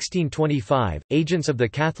 In 1625, agents of the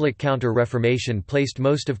Catholic Counter-Reformation placed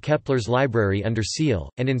most of Kepler's library under seal,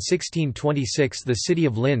 and in 1626 the city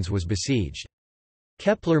of Linz was besieged.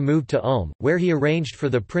 Kepler moved to Ulm, where he arranged for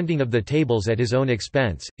the printing of the tables at his own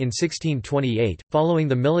expense. In 1628, following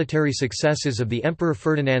the military successes of the Emperor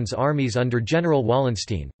Ferdinand's armies under General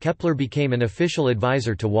Wallenstein, Kepler became an official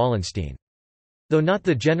advisor to Wallenstein. Though not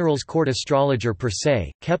the general's court astrologer per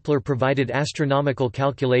se, Kepler provided astronomical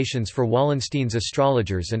calculations for Wallenstein's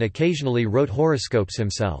astrologers and occasionally wrote horoscopes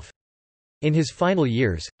himself. In his final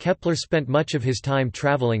years, Kepler spent much of his time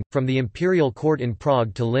traveling, from the imperial court in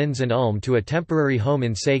Prague to Linz and Ulm to a temporary home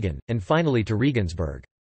in Sagan, and finally to Regensburg.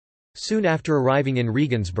 Soon after arriving in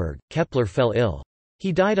Regensburg, Kepler fell ill.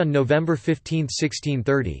 He died on November 15,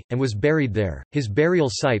 1630, and was buried there. His burial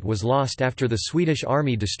site was lost after the Swedish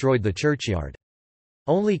army destroyed the churchyard.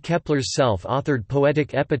 Only Kepler's self-authored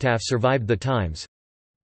poetic epitaph survived the times.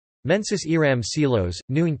 Mensis eram celos,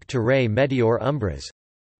 nunc terrae meteor umbras.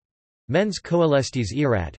 Mens coelestes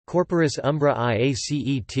erat, corporis umbra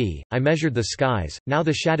iacet, I measured the skies, now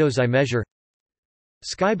the shadows I measure.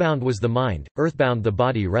 Skybound was the mind, earthbound the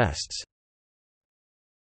body rests.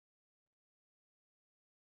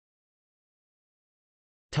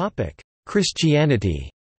 Christianity.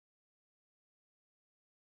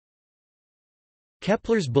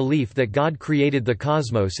 Kepler's belief that God created the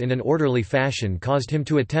cosmos in an orderly fashion caused him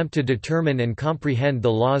to attempt to determine and comprehend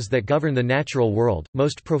the laws that govern the natural world,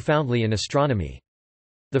 most profoundly in astronomy.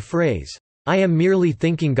 The phrase, "I am merely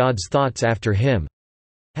thinking God's thoughts after him,"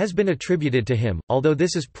 has been attributed to him, although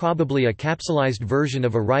this is probably a capsulized version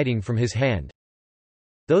of a writing from his hand.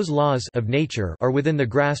 Those laws of nature are within the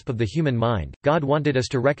grasp of the human mind. God wanted us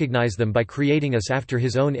to recognize them by creating us after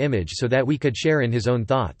his own image so that we could share in his own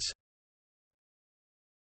thoughts.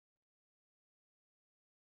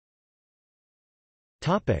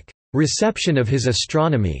 Reception of his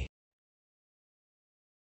astronomy.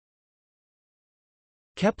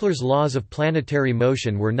 Kepler's laws of planetary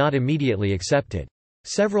motion were not immediately accepted.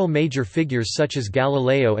 Several major figures such as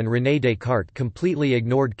Galileo and René Descartes completely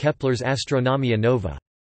ignored Kepler's Astronomia Nova.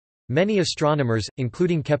 Many astronomers,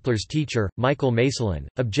 including Kepler's teacher, Michael Maestlin,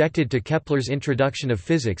 objected to Kepler's introduction of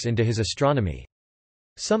physics into his astronomy.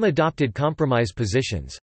 Some adopted compromise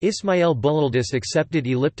positions. Ismail Bulildis accepted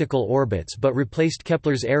elliptical orbits but replaced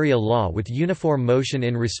Kepler's area law with uniform motion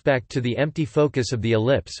in respect to the empty focus of the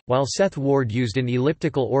ellipse, while Seth Ward used an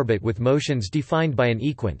elliptical orbit with motions defined by an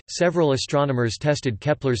equant. Several astronomers tested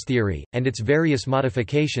Kepler's theory, and its various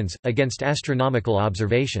modifications, against astronomical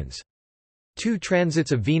observations. Two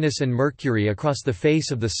transits of Venus and Mercury across the face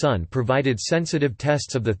of the Sun provided sensitive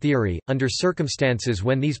tests of the theory, under circumstances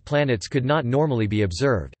when these planets could not normally be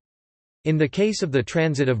observed. In the case of the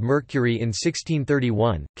transit of Mercury in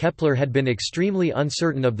 1631, Kepler had been extremely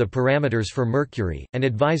uncertain of the parameters for Mercury, and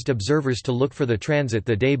advised observers to look for the transit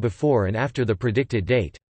the day before and after the predicted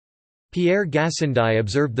date. Pierre Gassendi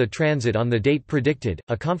observed the transit on the date predicted,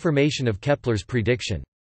 a confirmation of Kepler's prediction.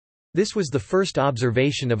 This was the first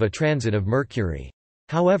observation of a transit of Mercury.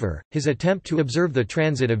 However, his attempt to observe the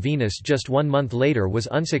transit of Venus just 1 month later was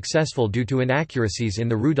unsuccessful due to inaccuracies in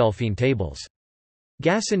the Rudolphine tables.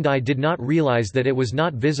 Gassendi did not realize that it was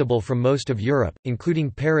not visible from most of Europe, including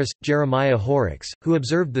Paris. Jeremiah Horrocks, who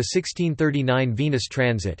observed the 1639 Venus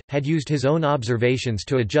transit, had used his own observations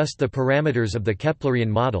to adjust the parameters of the Keplerian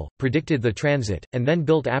model, predicted the transit, and then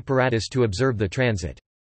built apparatus to observe the transit.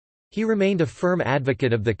 He remained a firm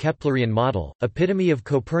advocate of the Keplerian model. Epitome of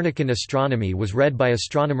Copernican Astronomy was read by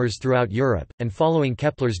astronomers throughout Europe, and following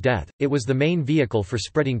Kepler's death, it was the main vehicle for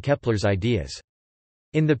spreading Kepler's ideas.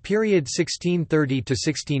 In the period 1630 to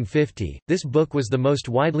 1650, this book was the most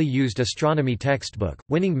widely used astronomy textbook,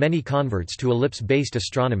 winning many converts to ellipse-based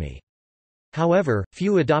astronomy. However,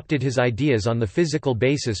 few adopted his ideas on the physical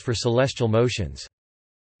basis for celestial motions.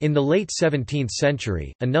 In the late 17th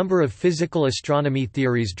century, a number of physical astronomy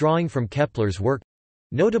theories drawing from Kepler's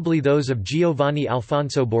work—notably those of Giovanni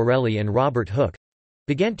Alfonso Borelli and Robert Hooke,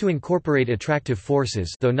 began to incorporate attractive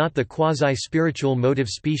forces, though not the quasi-spiritual motive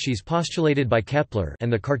species postulated by Kepler,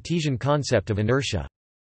 and the Cartesian concept of inertia.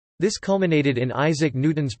 This culminated in Isaac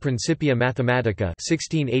Newton's Principia Mathematica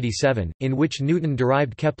 1687, in which Newton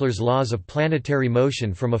derived Kepler's laws of planetary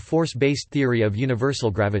motion from a force-based theory of universal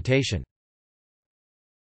gravitation.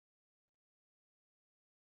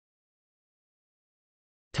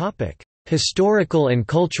 Historical and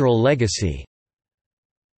cultural legacy.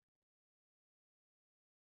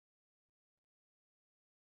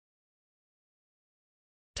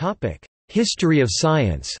 History of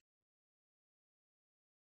science.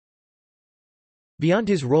 Beyond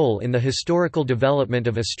his role in the historical development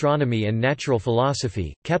of astronomy and natural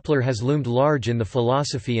philosophy, Kepler has loomed large in the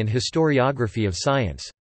philosophy and historiography of science.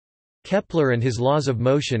 Kepler and his laws of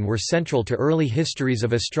motion were central to early histories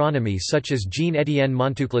of astronomy such as Jean-Étienne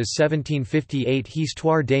Montoucla's 1758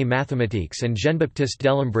 Histoire des mathématiques and Jean-Baptiste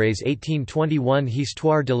Delembre's 1821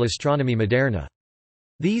 Histoire de l'astronomie moderne.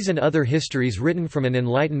 These and other histories written from an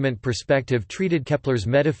Enlightenment perspective treated Kepler's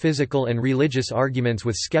metaphysical and religious arguments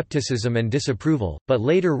with skepticism and disapproval, but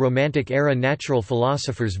later Romantic-era natural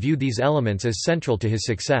philosophers viewed these elements as central to his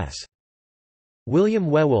success. William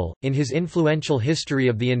Whewell, in his influential History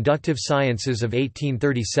of the Inductive Sciences of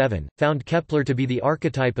 1837, found Kepler to be the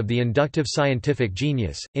archetype of the inductive scientific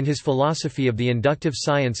genius. In his Philosophy of the Inductive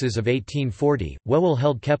Sciences of 1840, Whewell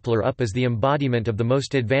held Kepler up as the embodiment of the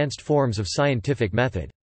most advanced forms of scientific method.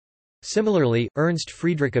 Similarly, Ernst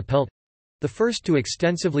Friedrich Apelt, the first to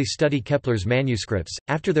extensively study Kepler's manuscripts,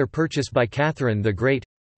 after their purchase by Catherine the Great,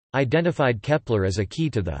 identified Kepler as a key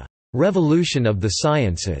to the revolution of the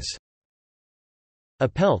sciences.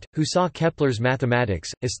 Apelt, who saw Kepler's mathematics,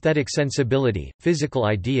 aesthetic sensibility, physical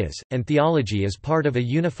ideas, and theology as part of a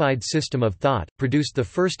unified system of thought, produced the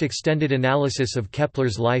first extended analysis of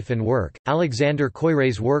Kepler's life and work. Alexander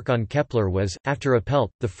Koyré's work on Kepler was, after Apelt,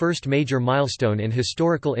 the first major milestone in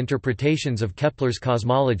historical interpretations of Kepler's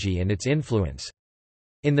cosmology and its influence.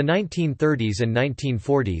 In the 1930s and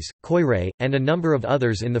 1940s, Koyré, and a number of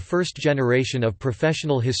others in the first generation of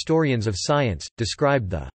professional historians of science, described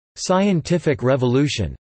the scientific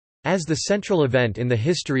revolution as the central event in the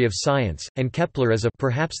history of science, and Kepler as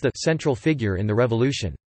perhaps the central figure in the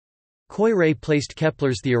revolution. Koyré placed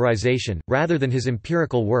Kepler's theorization, rather than his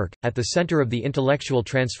empirical work, at the center of the intellectual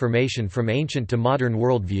transformation from ancient to modern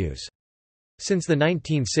world views. Since the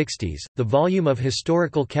 1960s, the volume of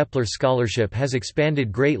historical Kepler scholarship has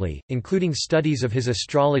expanded greatly, including studies of his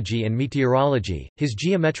astrology and meteorology, his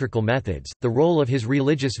geometrical methods, the role of his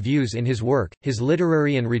religious views in his work, his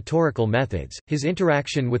literary and rhetorical methods, his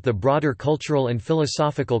interaction with the broader cultural and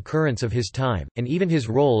philosophical currents of his time, and even his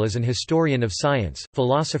role as an historian of science.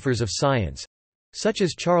 Philosophers of science, such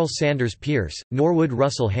as Charles Sanders Peirce, Norwood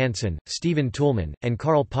Russell Hanson, Stephen Toulmin, and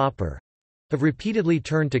Karl Popper, have repeatedly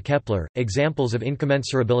turned to Kepler. Examples of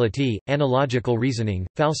incommensurability, analogical reasoning,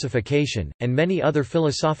 falsification, and many other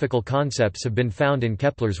philosophical concepts have been found in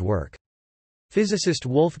Kepler's work. Physicist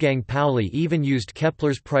Wolfgang Pauli even used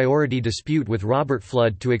Kepler's priority dispute with Robert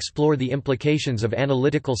Fludd to explore the implications of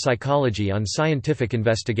analytical psychology on scientific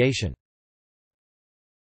investigation.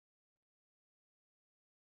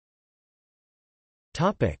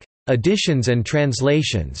 Editions and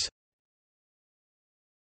translations.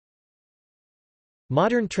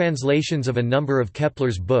 Modern translations of a number of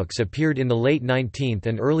Kepler's books appeared in the late 19th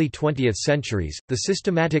and early 20th centuries. The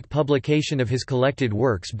systematic publication of his collected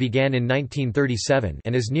works began in 1937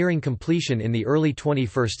 and is nearing completion in the early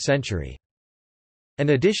 21st century.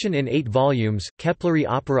 An edition in 8 volumes, Kepleri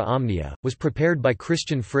Opera Omnia, was prepared by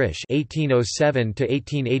Christian Frisch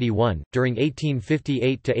 (1807–1881) during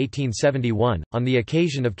 1858–1871 on the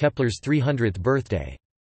occasion of Kepler's 300th birthday.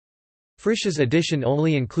 Frisch's edition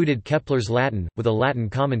only included Kepler's Latin, with a Latin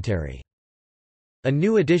commentary. A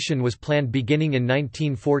new edition was planned beginning in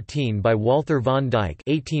 1914 by Walther von Dyck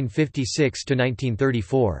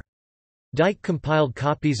 (1856–1934). Dyck compiled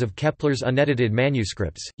copies of Kepler's unedited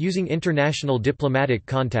manuscripts, using international diplomatic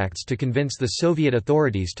contacts to convince the Soviet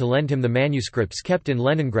authorities to lend him the manuscripts kept in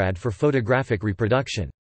Leningrad for photographic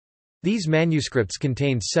reproduction. These manuscripts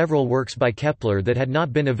contained several works by Kepler that had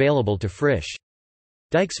not been available to Frisch.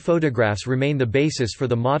 Dyck's photographs remain the basis for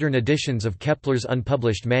the modern editions of Kepler's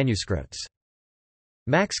unpublished manuscripts.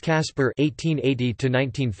 Max Caspar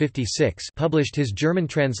 (1880–1956) published his German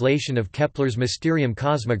translation of Kepler's Mysterium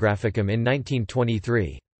Cosmographicum in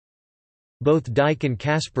 1923. Both Dyck and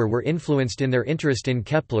Caspar were influenced in their interest in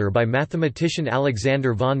Kepler by mathematician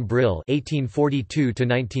Alexander von Brill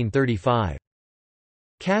 (1842–1935).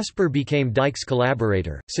 Caspar became Dyck's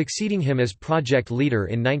collaborator, succeeding him as project leader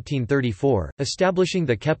in 1934, establishing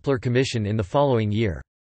the Kepler Commission in the following year.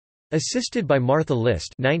 Assisted by Martha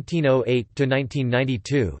List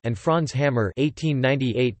 (1908–1992) and Franz Hammer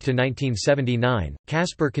 (1898–1979),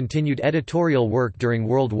 Caspar continued editorial work during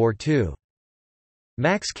World War II.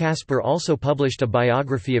 Max Caspar also published a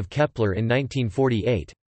biography of Kepler in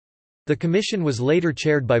 1948. The commission was later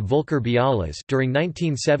chaired by Volker Bialas during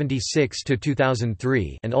 1976 to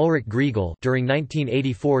 2003 and Ulrich Griegel during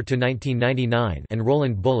 1984 to 1999 and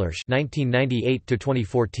Roland Bullersch 1998 to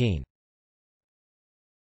 2014.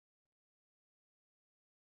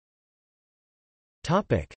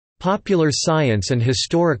 Topic: Popular science and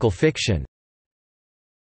historical fiction.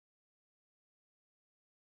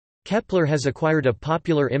 Kepler has acquired a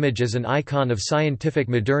popular image as an icon of scientific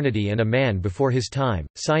modernity and a man before his time.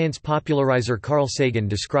 Science popularizer Carl Sagan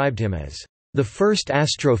described him as the first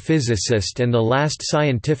astrophysicist and the last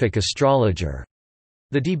scientific astrologer.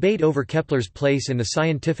 The debate over Kepler's place in the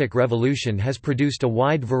scientific revolution has produced a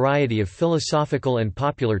wide variety of philosophical and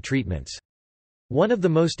popular treatments. One of the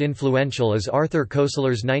most influential is Arthur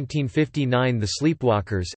Koestler's 1959 The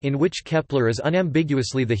Sleepwalkers, in which Kepler is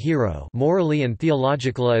unambiguously the hero, morally and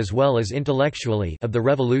theologically as well as intellectually, of the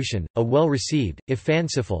revolution. A well-received, if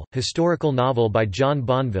fanciful, historical novel by John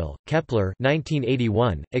Bonville, Kepler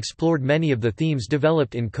 1981, explored many of the themes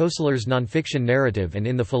developed in Koestler's nonfiction narrative and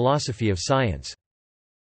in the philosophy of science.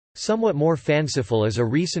 Somewhat more fanciful is a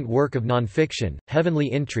recent work of nonfiction,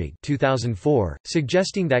 Heavenly Intrigue 2004,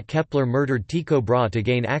 suggesting that Kepler murdered Tycho Brahe to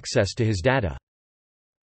gain access to his data.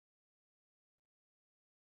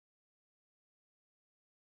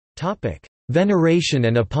 Veneration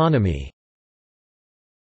and eponymy.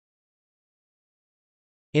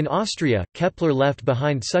 In Austria, Kepler left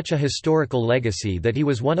behind such a historical legacy that he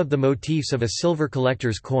was one of the motifs of a silver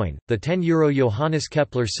collector's coin, the €10 Johannes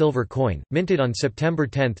Kepler silver coin, minted on September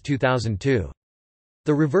 10, 2002.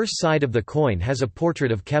 The reverse side of the coin has a portrait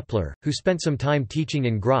of Kepler, who spent some time teaching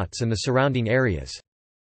in Graz and the surrounding areas.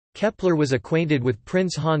 Kepler was acquainted with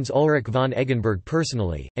Prince Hans Ulrich von Eggenberg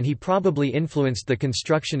personally, and he probably influenced the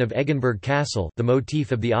construction of Eggenberg Castle, the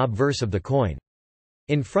motif of the obverse of the coin.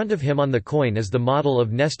 In front of him on the coin is the model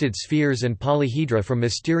of nested spheres and polyhedra from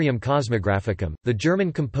Mysterium Cosmographicum. The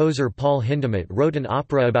German composer Paul Hindemith wrote an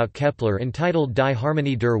opera about Kepler entitled Die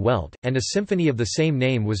Harmonie der Welt, and a symphony of the same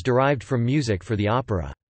name was derived from music for the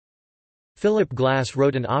opera. Philip Glass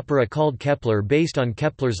wrote an opera called Kepler based on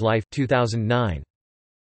Kepler's life 2009.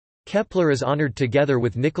 Kepler is honored together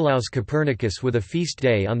with Nicolaus Copernicus with a feast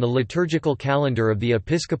day on the liturgical calendar of the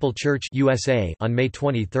Episcopal Church USA on May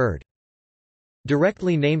 23.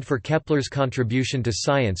 Directly named for Kepler's contribution to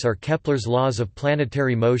science are Kepler's laws of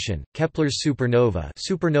planetary motion, Kepler's supernova,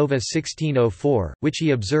 supernova 1604, which he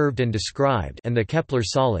observed and described, and the Kepler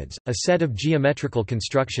solids, a set of geometrical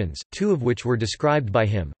constructions, two of which were described by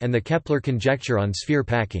him, and the Kepler conjecture on sphere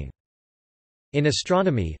packing. In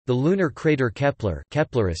astronomy, the lunar crater Kepler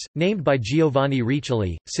Keplerus, named by Giovanni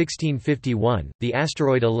Riccioli, 1651, the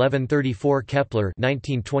asteroid 1134 Kepler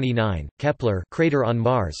 1929, Kepler crater on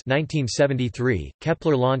Mars 1973,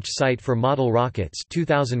 Kepler launch site for model rockets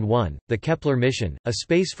 2001, the Kepler mission, a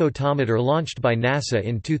space photometer launched by NASA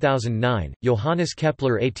in 2009, Johannes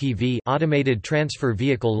Kepler ATV automated transfer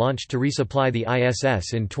vehicle launched to resupply the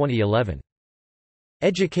ISS in 2011.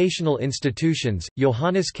 Educational institutions: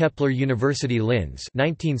 Johannes Kepler University Linz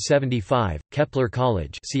 1975, Kepler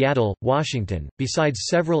College Seattle, Washington, besides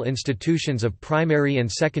several institutions of primary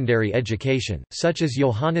and secondary education, such as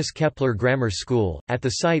Johannes Kepler Grammar School, at the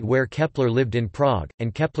site where Kepler lived in Prague,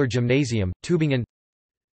 and Kepler Gymnasium, Tübingen.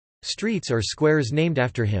 Streets or squares named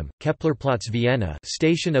after him: Keplerplatz Vienna,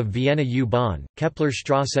 station of Vienna U-Bahn,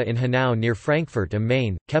 Keplerstrasse in Hanau near Frankfurt am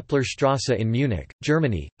Main, Keplerstrasse in Munich,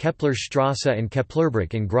 Germany, Keplerstrasse and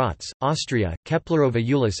Keplerbrück in Graz, Austria, Keplerova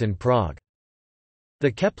Ulice in Prague.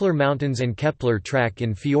 The Kepler Mountains and Kepler Track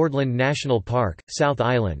in Fiordland National Park, South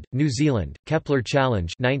Island, New Zealand, Kepler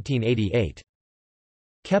Challenge 1988.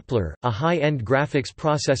 Kepler, a high-end graphics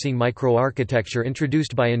processing microarchitecture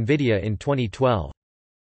introduced by NVIDIA in 2012.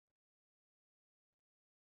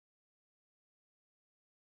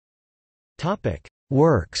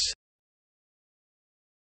 Works.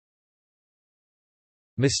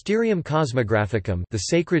 Mysterium Cosmographicum, The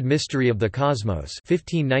Sacred Mystery of the Cosmos,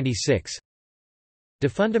 1596. De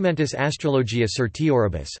Fundamentis Astrologiae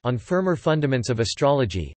Certioribus, On Firmer Fundaments of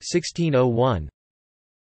Astrology, 1601.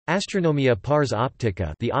 Astronomia Pars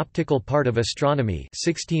Optica, The Optical Part of Astronomy,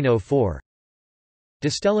 1604. De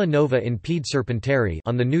Stella Nova in Pede Serpentari,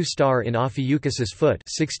 On the New Star in Ophiuchus's Foot,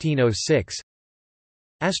 1606.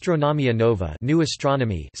 Astronomia Nova, New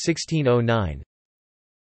Astronomy, 1609.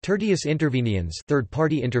 Tertius Interveniens,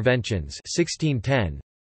 Third-Party Interventions, 1610.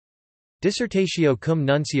 Dissertatio cum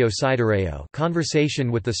Nuncio Sidereo,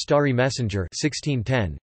 Conversation with the Starry Messenger,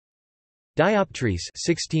 1610. Dioptrice,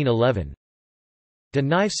 1611. De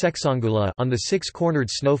Nive Sexangula, On the Six-Cornered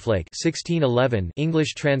Snowflake, 1611,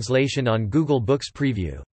 English translation on Google Books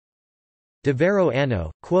Preview. De vero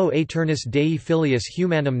anno, quo aeternis Dei filius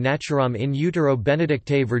humanum naturam in utero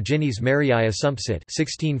Benedictae Virginis Mariae assumpsit,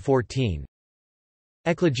 1614.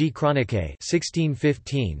 Eclogie Chronicae,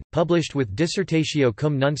 1615, published with Dissertatio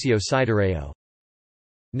cum Nuncio Sidereo.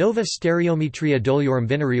 Nova Stereometria Doliorum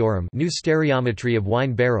Vinariorum, New Stereometry of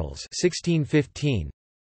Wine Barrels, 1615.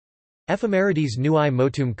 Ephemerides Nuae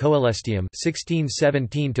Motum Coelestium,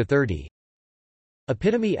 1617-30.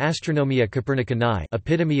 Epitome Astronomia Copernicanae,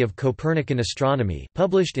 Epitome of Copernican Astronomy,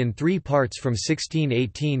 published in 3 parts from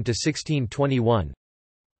 1618 to 1621.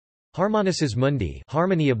 iHarmonices Mundi,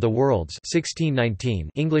 Harmony of the Worlds, 1619,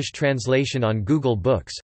 English translation on Google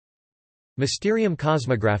Books. Mysterium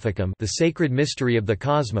Cosmographicum, The Sacred Mystery of the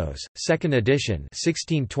Cosmos, 2nd edition,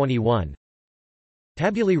 1621.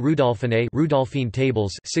 Tabulae Rudolphinae, Rudolphine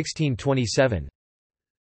Tables, 1627.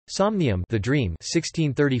 iSomnium, The Dream,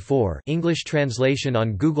 1634, English translation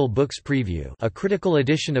on Google Books Preview, a critical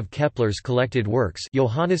edition of Kepler's collected works,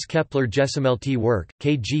 Johannes Kepler Gesellschaft Werk,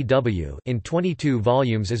 KGW, in 22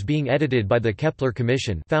 volumes, is being edited by the Kepler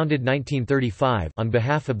Commission, founded 1935, on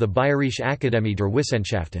behalf of the Bayerische Akademie der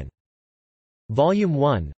Wissenschaften. Volume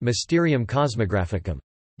 1, Mysterium Cosmographicum.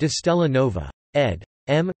 De Stella Nova. Ed.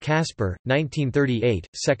 M. Casper, 1938,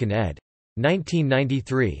 2nd ed.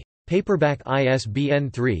 1993. Paperback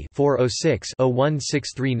ISBN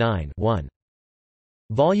 3-406-01639-1.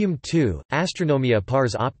 Volume 2, Astronomia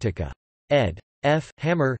Pars Optica. Ed. F.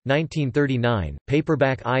 Hammer, 1939,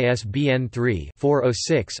 paperback ISBN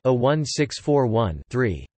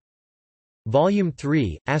 3-406-01641-3. Volume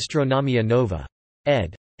 3, Astronomia Nova.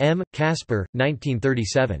 Ed. M. Casper,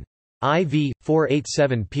 1937. IV,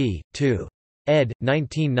 487p. 2. Ed.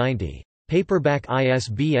 1990. Paperback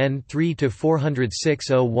ISBN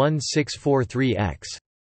 3-406-01643-X.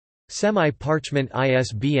 Semi-parchment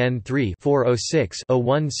ISBN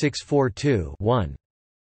 3-406-01642-1.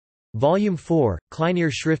 Volume 4, Kleinier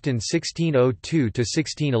Schriften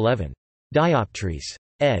 1602–1611. Dioptrice.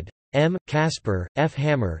 Ed. M. Casper, F.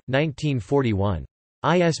 Hammer, 1941.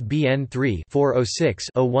 ISBN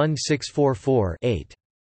 3-406-01644-8.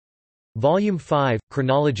 Volume 5,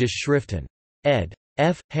 Chronologische Schriften. Ed.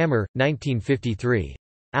 F. Hammer, 1953.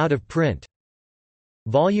 Out of print.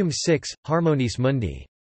 Volume 6, Harmonices Mundi.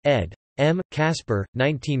 Ed. M. Casper,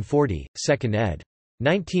 1940, 2nd ed.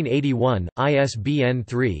 1981, ISBN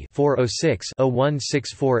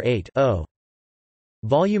 3-406-01648-0.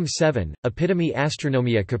 Volume 7, Epitome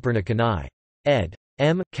Astronomia Copernicanae. Ed.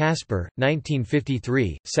 M. Casper,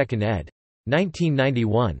 1953, 2nd ed.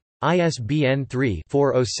 1991. ISBN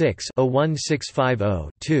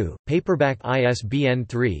 3-406-01650-2, paperback ISBN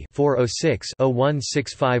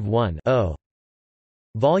 3-406-01651-0.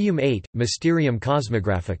 Volume 8, Mysterium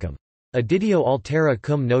Cosmographicum. Editio altera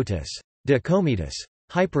cum notis. De Comitis.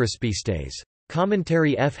 Hyperospistes.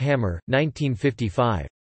 Commentary F. Hammer, 1955.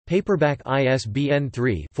 Paperback ISBN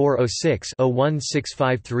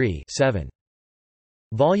 3-406-01653-7.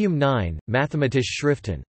 Volume 9, Mathematische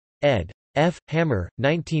Schriften. Ed. F. Hammer,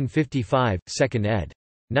 1955, 2nd ed.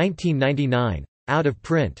 1999. Out of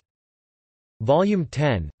print. Volume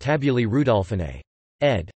 10, Tabulae Rudolphinae.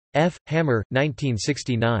 Ed. F. Hammer,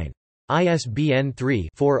 1969. ISBN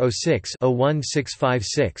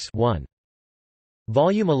 3-406-01656-1.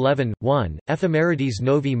 Volume 11, 1, Ephemerides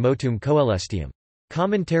Novi Motum Coelestium.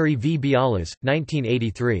 Commentary V. Bialas,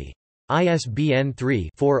 1983. ISBN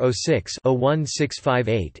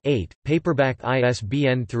 3-406-01658-8, paperback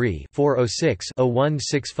ISBN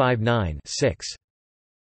 3-406-01659-6.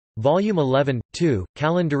 Volume 11, 2,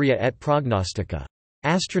 Calendaria et Prognostica.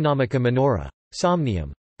 Astronomica Minora.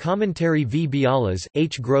 Somnium. Commentary V. Bialas,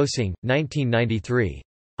 H. Grossing, 1993.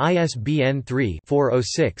 ISBN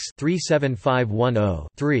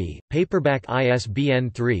 3-406-37510-3, paperback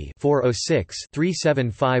ISBN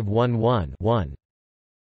 3-406-37511-1.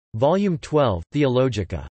 Volume 12,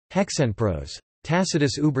 Theologica. Hexenprose.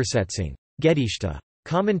 Tacitus Übersetzung. Gedichte.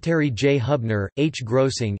 Commentary J. Hubner, H.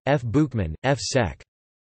 Grossing, F. Buchmann, F. Sec.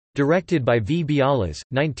 Directed by V. Bialas,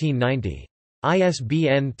 1990.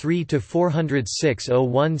 ISBN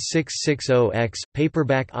 3-406-01660-X,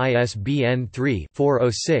 paperback ISBN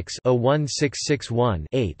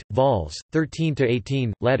 3-406-01661-8, vols.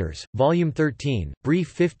 13–18, letters, Volume 13,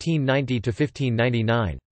 brief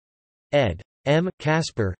 1590–1599. Ed. M.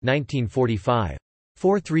 Casper, 1945.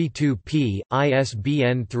 432p,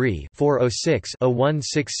 ISBN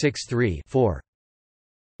 3-406-01663-4.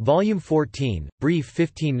 Volume 14, brief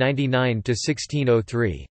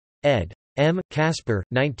 1599–1603. Ed. M. Casper,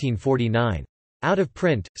 1949. Out of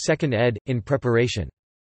print, 2nd ed., in preparation.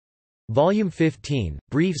 Volume 15,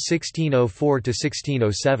 brief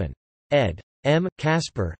 1604–1607. Ed. M.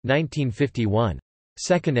 Casper, 1951.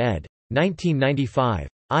 2nd ed. 1995.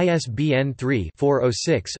 ISBN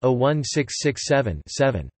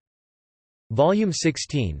 3-406-01667-7. Volume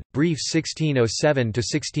 16, brief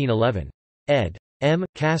 1607–1611. Ed. M.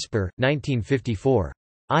 Casper, 1954.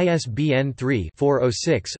 ISBN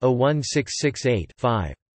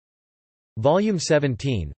 3-406-01668-5. Volume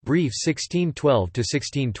 17, brief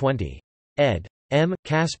 1612–1620. Ed. M.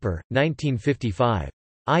 Casper, 1955.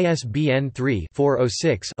 ISBN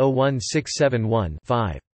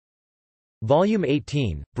 3-406-01671-5. Volume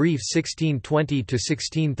 18, Brief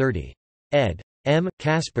 1620–1630. ed. M.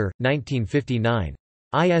 Casper, 1959.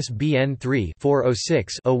 ISBN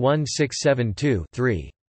 3-406-01672-3.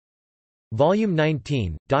 Volume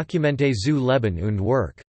 19, Dokumente zu Leben und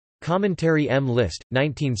Werk. Commentary M. List,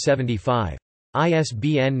 1975.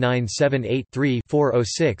 ISBN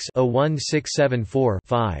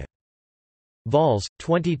 978-3-406-01674-5. Vols.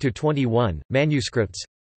 20–21, Manuscripts.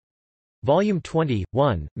 Volume 20,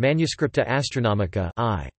 1, Manuscripta Astronomica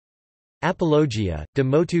I. Apologia, de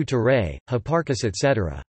motu terrae, Hipparchus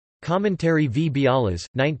etc. Commentary V. Bialas,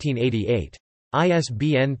 1988.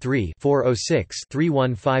 ISBN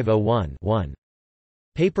 3-406-31501-1.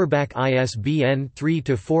 Paperback ISBN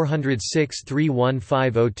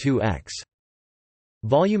 3-406-31502-X.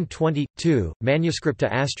 Volume 20, 2, Manuscripta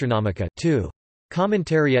Astronomica 2.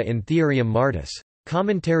 Commentaria in Theorium Martis.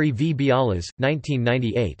 Commentary V. Bialas,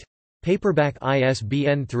 1998. Paperback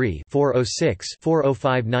ISBN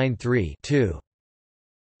 3-406-40593-2.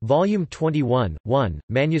 Volume 21, 1,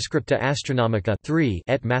 Manuscripta Astronomica 3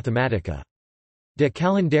 et Mathematica. De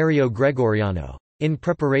Calendario Gregoriano. In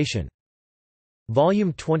preparation.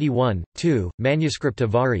 Volume 21, 2, Manuscripta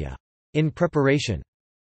Varia. In preparation.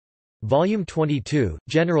 Volume 22,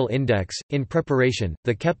 General Index, in preparation.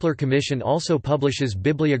 The Kepler Commission also publishes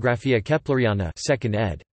Bibliographia Kepleriana 2nd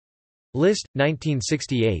ed. List,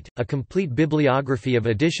 1968, a complete bibliography of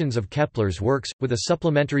editions of Kepler's works, with a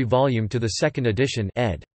supplementary volume to the second edition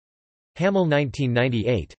ed. Hamel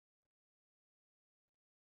 1998.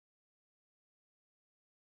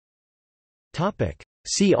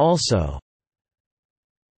 See also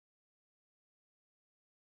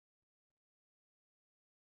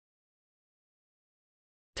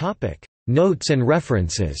Notes and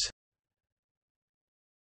references.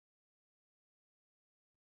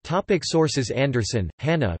 Sources: Anderson,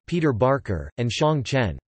 Hannah, Peter Barker, and Xiang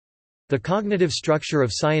Chen. The Cognitive Structure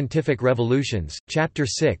of Scientific Revolutions, Chapter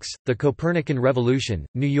 6, The Copernican Revolution,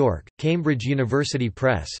 New York, Cambridge University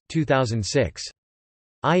Press, 2006.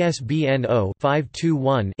 ISBN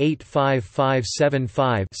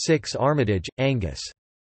 0-521-85575-6. Armitage, Angus.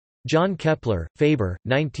 John Kepler, Faber,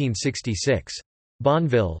 1966.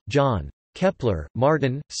 Bonneville, John. Kepler,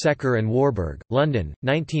 Martin, Secker and Warburg, London,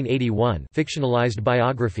 1981. Fictionalized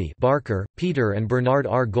biography. Barker, Peter and Bernard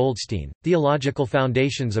R. Goldstein, Theological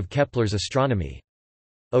Foundations of Kepler's Astronomy.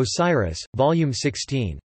 Osiris, Volume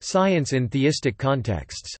 16. Science in Theistic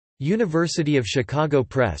Contexts. University of Chicago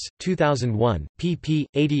Press, 2001, pp.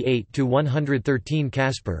 88–113.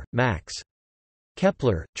 Casper, Max.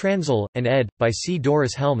 Kepler, Transl, and ed. by C.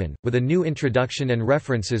 Doris Hellman, with a new introduction and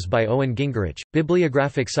references by Owen Gingerich,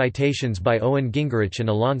 bibliographic citations by Owen Gingerich and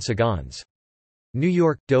Alain Sagans. New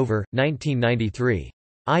York, Dover, 1993.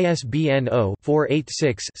 ISBN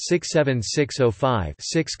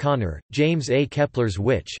 0-486-67605-6. Connor, James A. Kepler's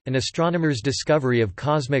Witch, An Astronomer's Discovery of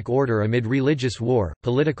Cosmic Order Amid Religious War,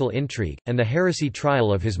 Political Intrigue, and the Heresy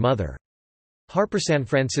Trial of His Mother. Harper San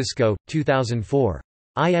Francisco, 2004.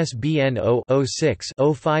 ISBN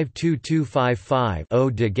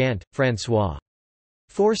 0-06-052255-0. de Gant, François.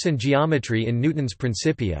 Force and Geometry in Newton's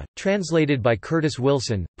Principia, translated by Curtis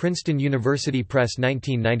Wilson, Princeton University Press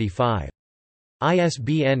 1995.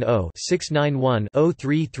 ISBN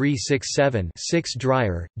 0-691-03367-6.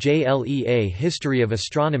 Dreyer, J. Lea. History of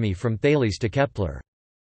Astronomy from Thales to Kepler.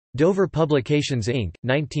 Dover Publications Inc.,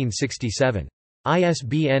 1967.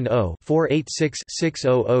 ISBN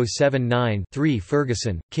 0-486-60079-3.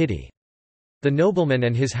 Ferguson, Kitty. The Nobleman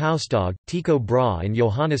and His Housedog, Tycho Brahe and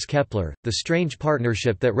Johannes Kepler, The Strange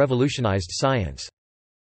Partnership That Revolutionized Science.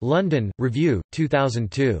 London, Review,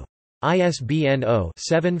 2002. ISBN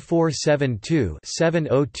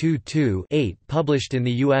 0-7472-7022-8. Published in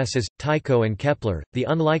the U.S. as, Tycho and Kepler, The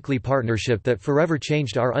Unlikely Partnership That Forever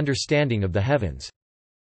Changed Our Understanding of the Heavens.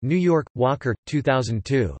 New York, Walker,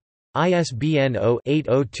 2002. ISBN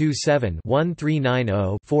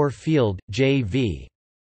 0-8027-1390-4. Field, J. V.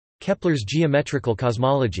 Kepler's Geometrical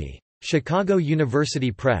Cosmology. Chicago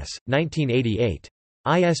University Press, 1988.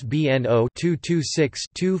 ISBN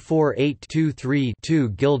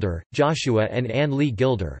 0-226-24823-2. Gilder, Joshua and Anne Lee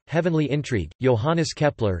Gilder, Heavenly Intrigue, Johannes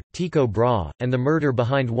Kepler, Tycho Brahe, and the Murder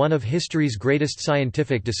Behind One of History's Greatest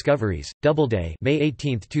Scientific Discoveries, Doubleday, May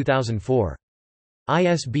 18, 2004.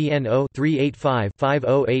 ISBN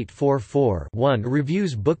 0-385-50844-1.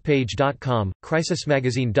 Reviewsbookpage.com,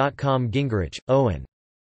 crisismagazine.com. Gingerich, Owen.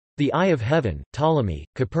 The Eye of Heaven, Ptolemy,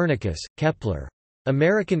 Copernicus, Kepler.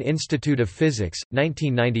 American Institute of Physics,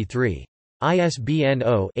 1993. ISBN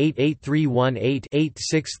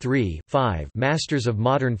 0-88318-863-5. Masters of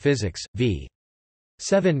Modern Physics, v.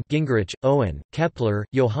 7. Gingerich, Owen, Kepler,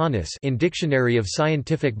 Johannes in Dictionary of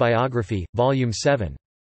Scientific Biography, Volume 7.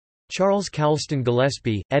 Charles Cowlston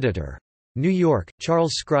Gillespie, editor. New York,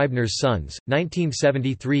 Charles Scribner's Sons,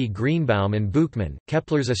 1973. Greenbaum and Buchmann,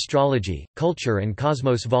 Kepler's Astrology, Culture and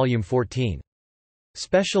Cosmos Volume 14.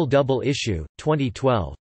 Special double issue,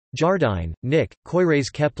 2012. Jardine, Nick, Koyray's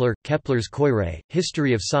Kepler, Kepler's Koyré,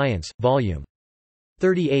 History of Science, Volume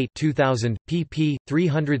 38 2000, pp.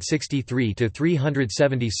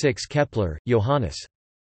 363–376. Kepler, Johannes.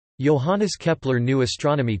 Johannes Kepler New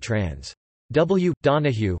Astronomy trans. W.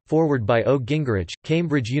 Donahue, forward by O. Gingerich,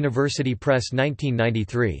 Cambridge University Press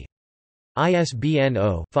 1993. ISBN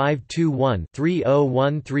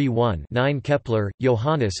 0-521-30131-9. Kepler,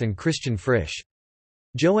 Johannes and Christian Frisch.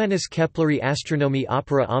 Johannes Kepleri Astronomie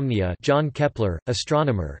Opera Omnia, John Kepler,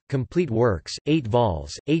 Astronomer, Complete Works, 8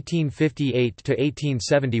 vols,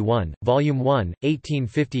 1858–1871, Volume 1,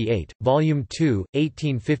 1858, Volume 2,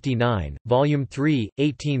 1859, Volume 3,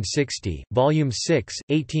 1860, Volume 6,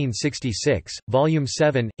 1866, Volume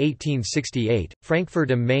 7, 1868,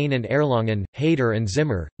 Frankfurt am Main and Erlangen, Hayter and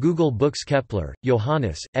Zimmer, Google Books. Kepler,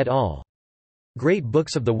 Johannes, et al. Great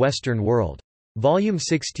Books of the Western World. Volume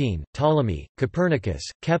 16, Ptolemy, Copernicus,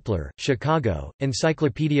 Kepler, Chicago,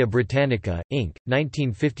 Encyclopædia Britannica, Inc.,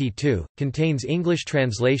 1952, contains English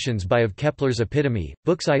translations by of Kepler's Epitome,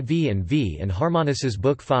 Books IV and V and Harmonices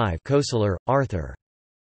Book 5. Koestler, Arthur.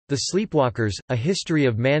 The Sleepwalkers, A History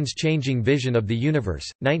of Man's Changing Vision of the Universe,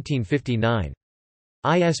 1959.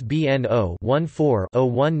 ISBN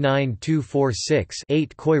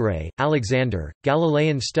 0-14-019246-8. Koyré, Alexander,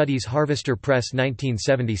 Galilean Studies Harvester Press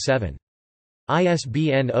 1977.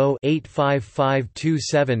 ISBN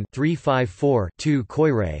 0-85527-354-2.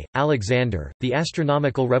 Koyré, Alexander, The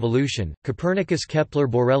Astronomical Revolution, Copernicus Kepler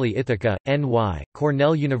Borelli Ithaca, N.Y.,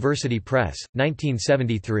 Cornell University Press,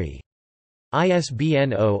 1973.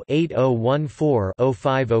 ISBN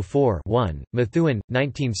 0-8014-0504-1, Methuen,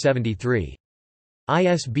 1973.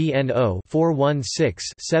 ISBN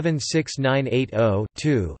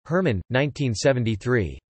 0-416-76980-2, Herman,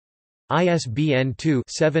 1973. ISBN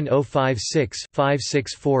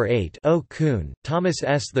 2-7056-5648-0. Kuhn, Thomas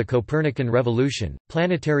S. The Copernican Revolution,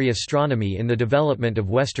 Planetary Astronomy in the Development of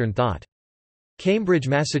Western Thought. Cambridge,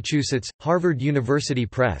 Massachusetts, Harvard University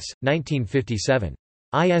Press, 1957.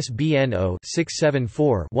 ISBN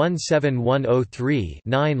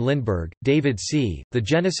 0-674-17103-9. Lindbergh, David C., The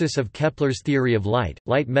Genesis of Kepler's Theory of Light,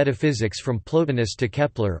 Light Metaphysics from Plotinus to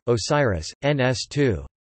Kepler, Osiris, NS2.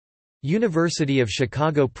 University of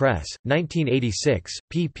Chicago Press, 1986,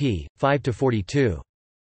 pp. 5–42.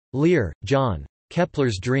 Lear, John.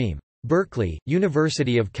 Kepler's Dream. Berkeley,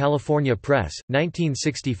 University of California Press,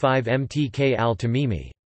 1965. Mtk al-Tamimi.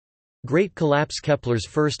 Great Collapse. Kepler's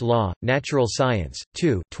First Law, Natural Science,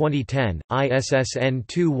 2 2010, ISSN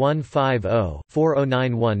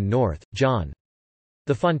 2150-4091. North, John.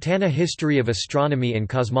 The Fontana History of Astronomy and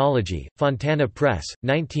Cosmology, Fontana Press,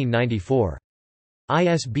 1994.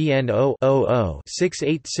 ISBN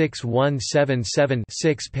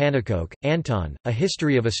 0-00-686177-6. Panicoke, Anton, A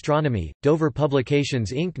History of Astronomy, Dover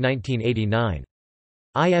Publications Inc. 1989.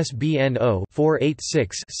 ISBN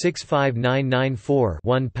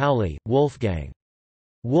 0-486-65994-1. Pauli, Wolfgang.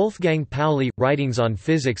 Wolfgang Pauli, Writings on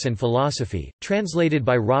Physics and Philosophy, translated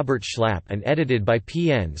by Robert Schlapp and edited by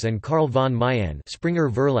P. Enns and Karl von Mayen. Springer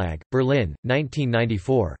Verlag, Berlin,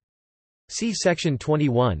 1994. See Section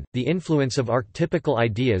 21, The Influence of Archetypical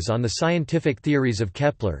Ideas on the Scientific Theories of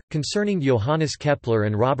Kepler, concerning Johannes Kepler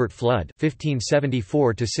and Robert Flood,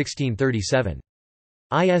 1574–1637.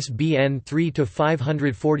 ISBN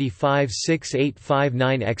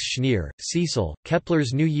 3-545-685-9. Schneer, Cecil,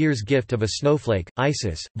 Kepler's New Year's Gift of a Snowflake,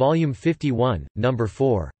 Isis, Volume 51, No.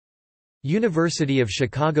 4. University of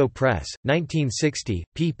Chicago Press, 1960,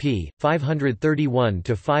 pp.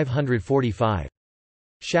 531–545.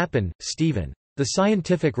 Chapin, Stephen. The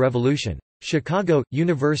Scientific Revolution. Chicago,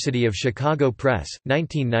 University of Chicago Press,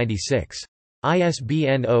 1996.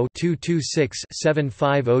 ISBN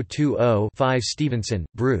 0-226-75020-5. Stevenson,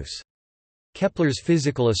 Bruce. Kepler's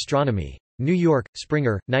Physical Astronomy. New York,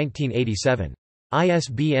 Springer, 1987.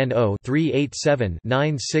 ISBN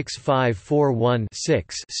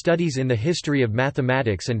 0-387-96541-6. Studies in the History of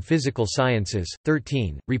Mathematics and Physical Sciences,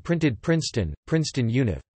 13, reprinted Princeton, Princeton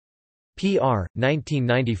Univ. PR,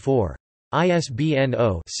 1994. ISBN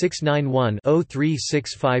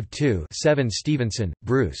 0-691-03652-7. Stevenson,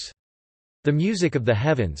 Bruce. The Music of the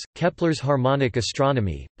Heavens, Kepler's Harmonic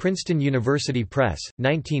Astronomy, Princeton University Press,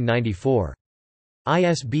 1994.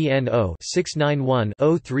 ISBN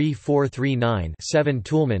 0-691-03439-7.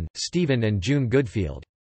 Toulmin, Stephen and June Goodfield.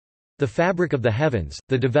 The Fabric of the Heavens,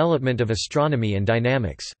 The Development of Astronomy and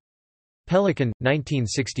Dynamics. Pelican,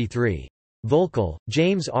 1963. Volkel,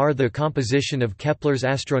 James R. The Composition of Kepler's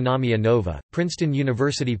Astronomia Nova, Princeton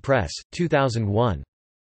University Press, 2001.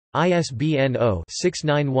 ISBN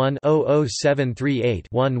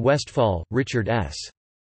 0-691-00738-1 Westphal, Richard S.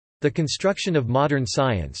 The Construction of Modern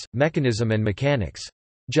Science, Mechanism and Mechanics.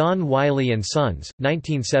 John Wiley & Sons,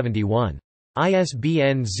 1971.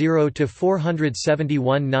 ISBN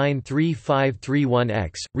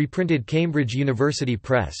 0-471-93531-X, reprinted Cambridge University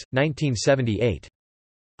Press, 1978.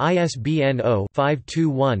 ISBN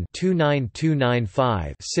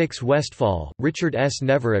 0-521-29295-6 Westphal, Richard S.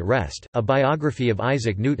 Never at Rest, A Biography of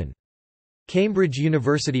Isaac Newton. Cambridge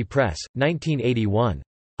University Press, 1981.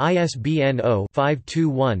 ISBN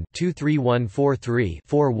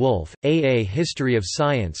 0-521-23143-4 Wolf, A. A History of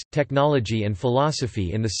Science, Technology and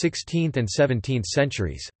Philosophy in the 16th and 17th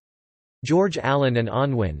Centuries. George Allen and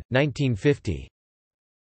Unwin, 1950.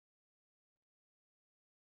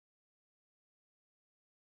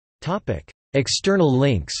 External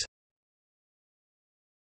links.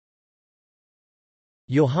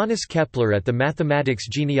 Johannes Kepler at the Mathematics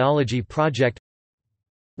Genealogy Project.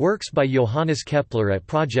 Works by Johannes Kepler at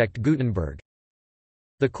Project Gutenberg.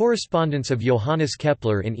 The correspondence of Johannes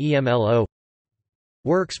Kepler in EMLO.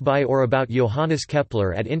 Works by or about Johannes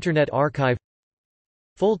Kepler at Internet Archive.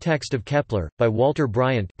 Full text of Kepler, by Walter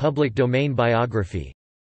Bryant, public domain biography.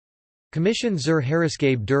 Commission zur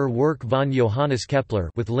Herausgabe der Werk von Johannes Kepler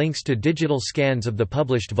with links to digital scans of the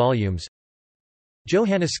published volumes.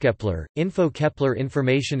 Johannes Kepler, Info Kepler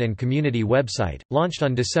Information and Community website, launched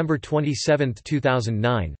on December 27,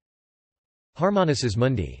 2009. iHarmonices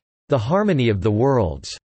Mundi, The Harmony of the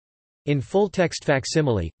Worlds, in full-text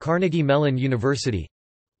facsimile, Carnegie Mellon University.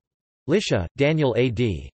 Liscia, Daniel A.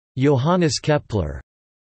 D. Johannes Kepler,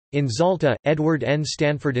 in Zalta, Edward N.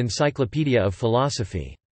 Stanford Encyclopedia of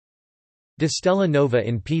Philosophy. De Stella Nova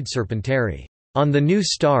in Pede Serpentari, On the New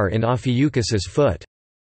Star in Ophiuchus's Foot,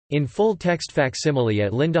 in full-text facsimile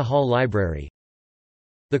at Linda Hall Library.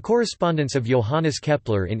 The Correspondence of Johannes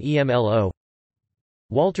Kepler in EMLO.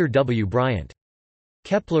 Walter W. Bryant.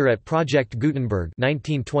 Kepler at Project Gutenberg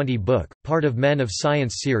 1920 book, part of Men of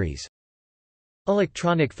Science series.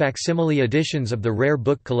 Electronic facsimile editions of the rare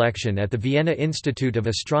book collection at the Vienna Institute of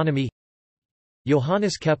Astronomy.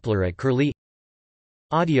 Johannes Kepler at Curlie.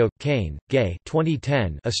 Audio, Kane, Gay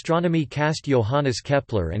 2010 Astronomy cast Johannes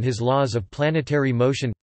Kepler and his Laws of Planetary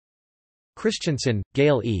Motion. Christensen,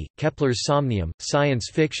 Gail E., Kepler's Somnium, Science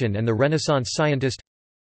Fiction and the Renaissance Scientist.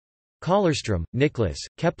 Kallerstrom, Nicholas,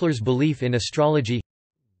 Kepler's Belief in Astrology.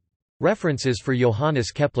 References for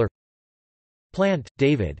Johannes Kepler. Plant,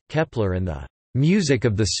 David, Kepler and the Music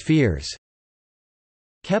of the Spheres.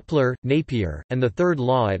 Kepler, Napier, and the Third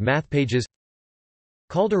Law at MathPages.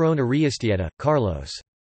 Calderón Ariastieta, Carlos.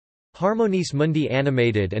 Harmonices Mundi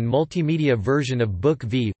animated and multimedia version of Book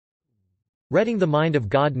V. Reading the Mind of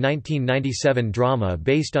God 1997 drama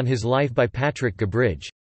based on his life by Patrick Gabridge.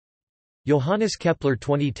 Johannes Kepler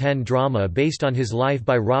 2010 drama based on his life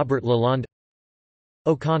by Robert Lalonde.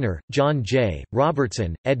 O'Connor, John J.,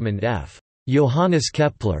 Robertson, Edmund F. Johannes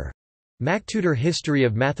Kepler. MacTutor History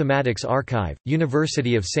of Mathematics Archive,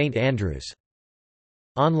 University of St Andrews.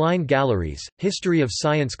 Online galleries, History of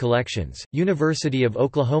Science collections, University of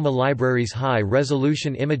Oklahoma Libraries.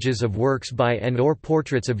 High-resolution images of works by and/or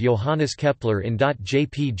portraits of Johannes Kepler in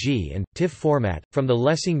 .jpg and TIFF format, from the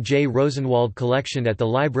Lessing J. Rosenwald collection at the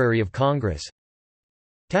Library of Congress.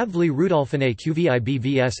 Tabli Rudolphine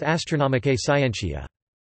QVIBVS Astronomicae Scientia.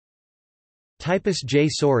 Typus J.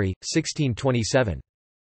 Sori, 1627.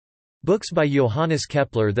 Books by Johannes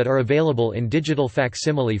Kepler that are available in digital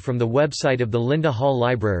facsimile from the website of the Linda Hall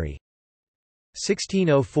Library.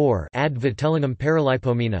 1604 Ad Vitellinum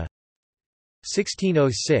Paralipomena.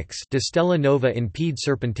 1606 De Stella Nova in Pede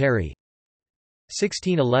Serpentari.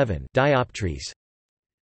 1611 Dioptrice.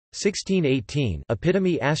 1618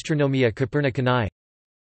 Epitome Astronomia Copernicanae.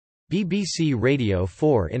 BBC Radio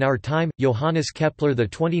 4 In Our Time, Johannes Kepler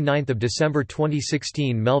 29 December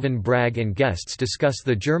 2016 Melvin Bragg and guests discuss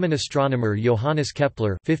the German astronomer Johannes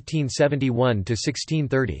Kepler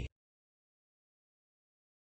 1571–1630.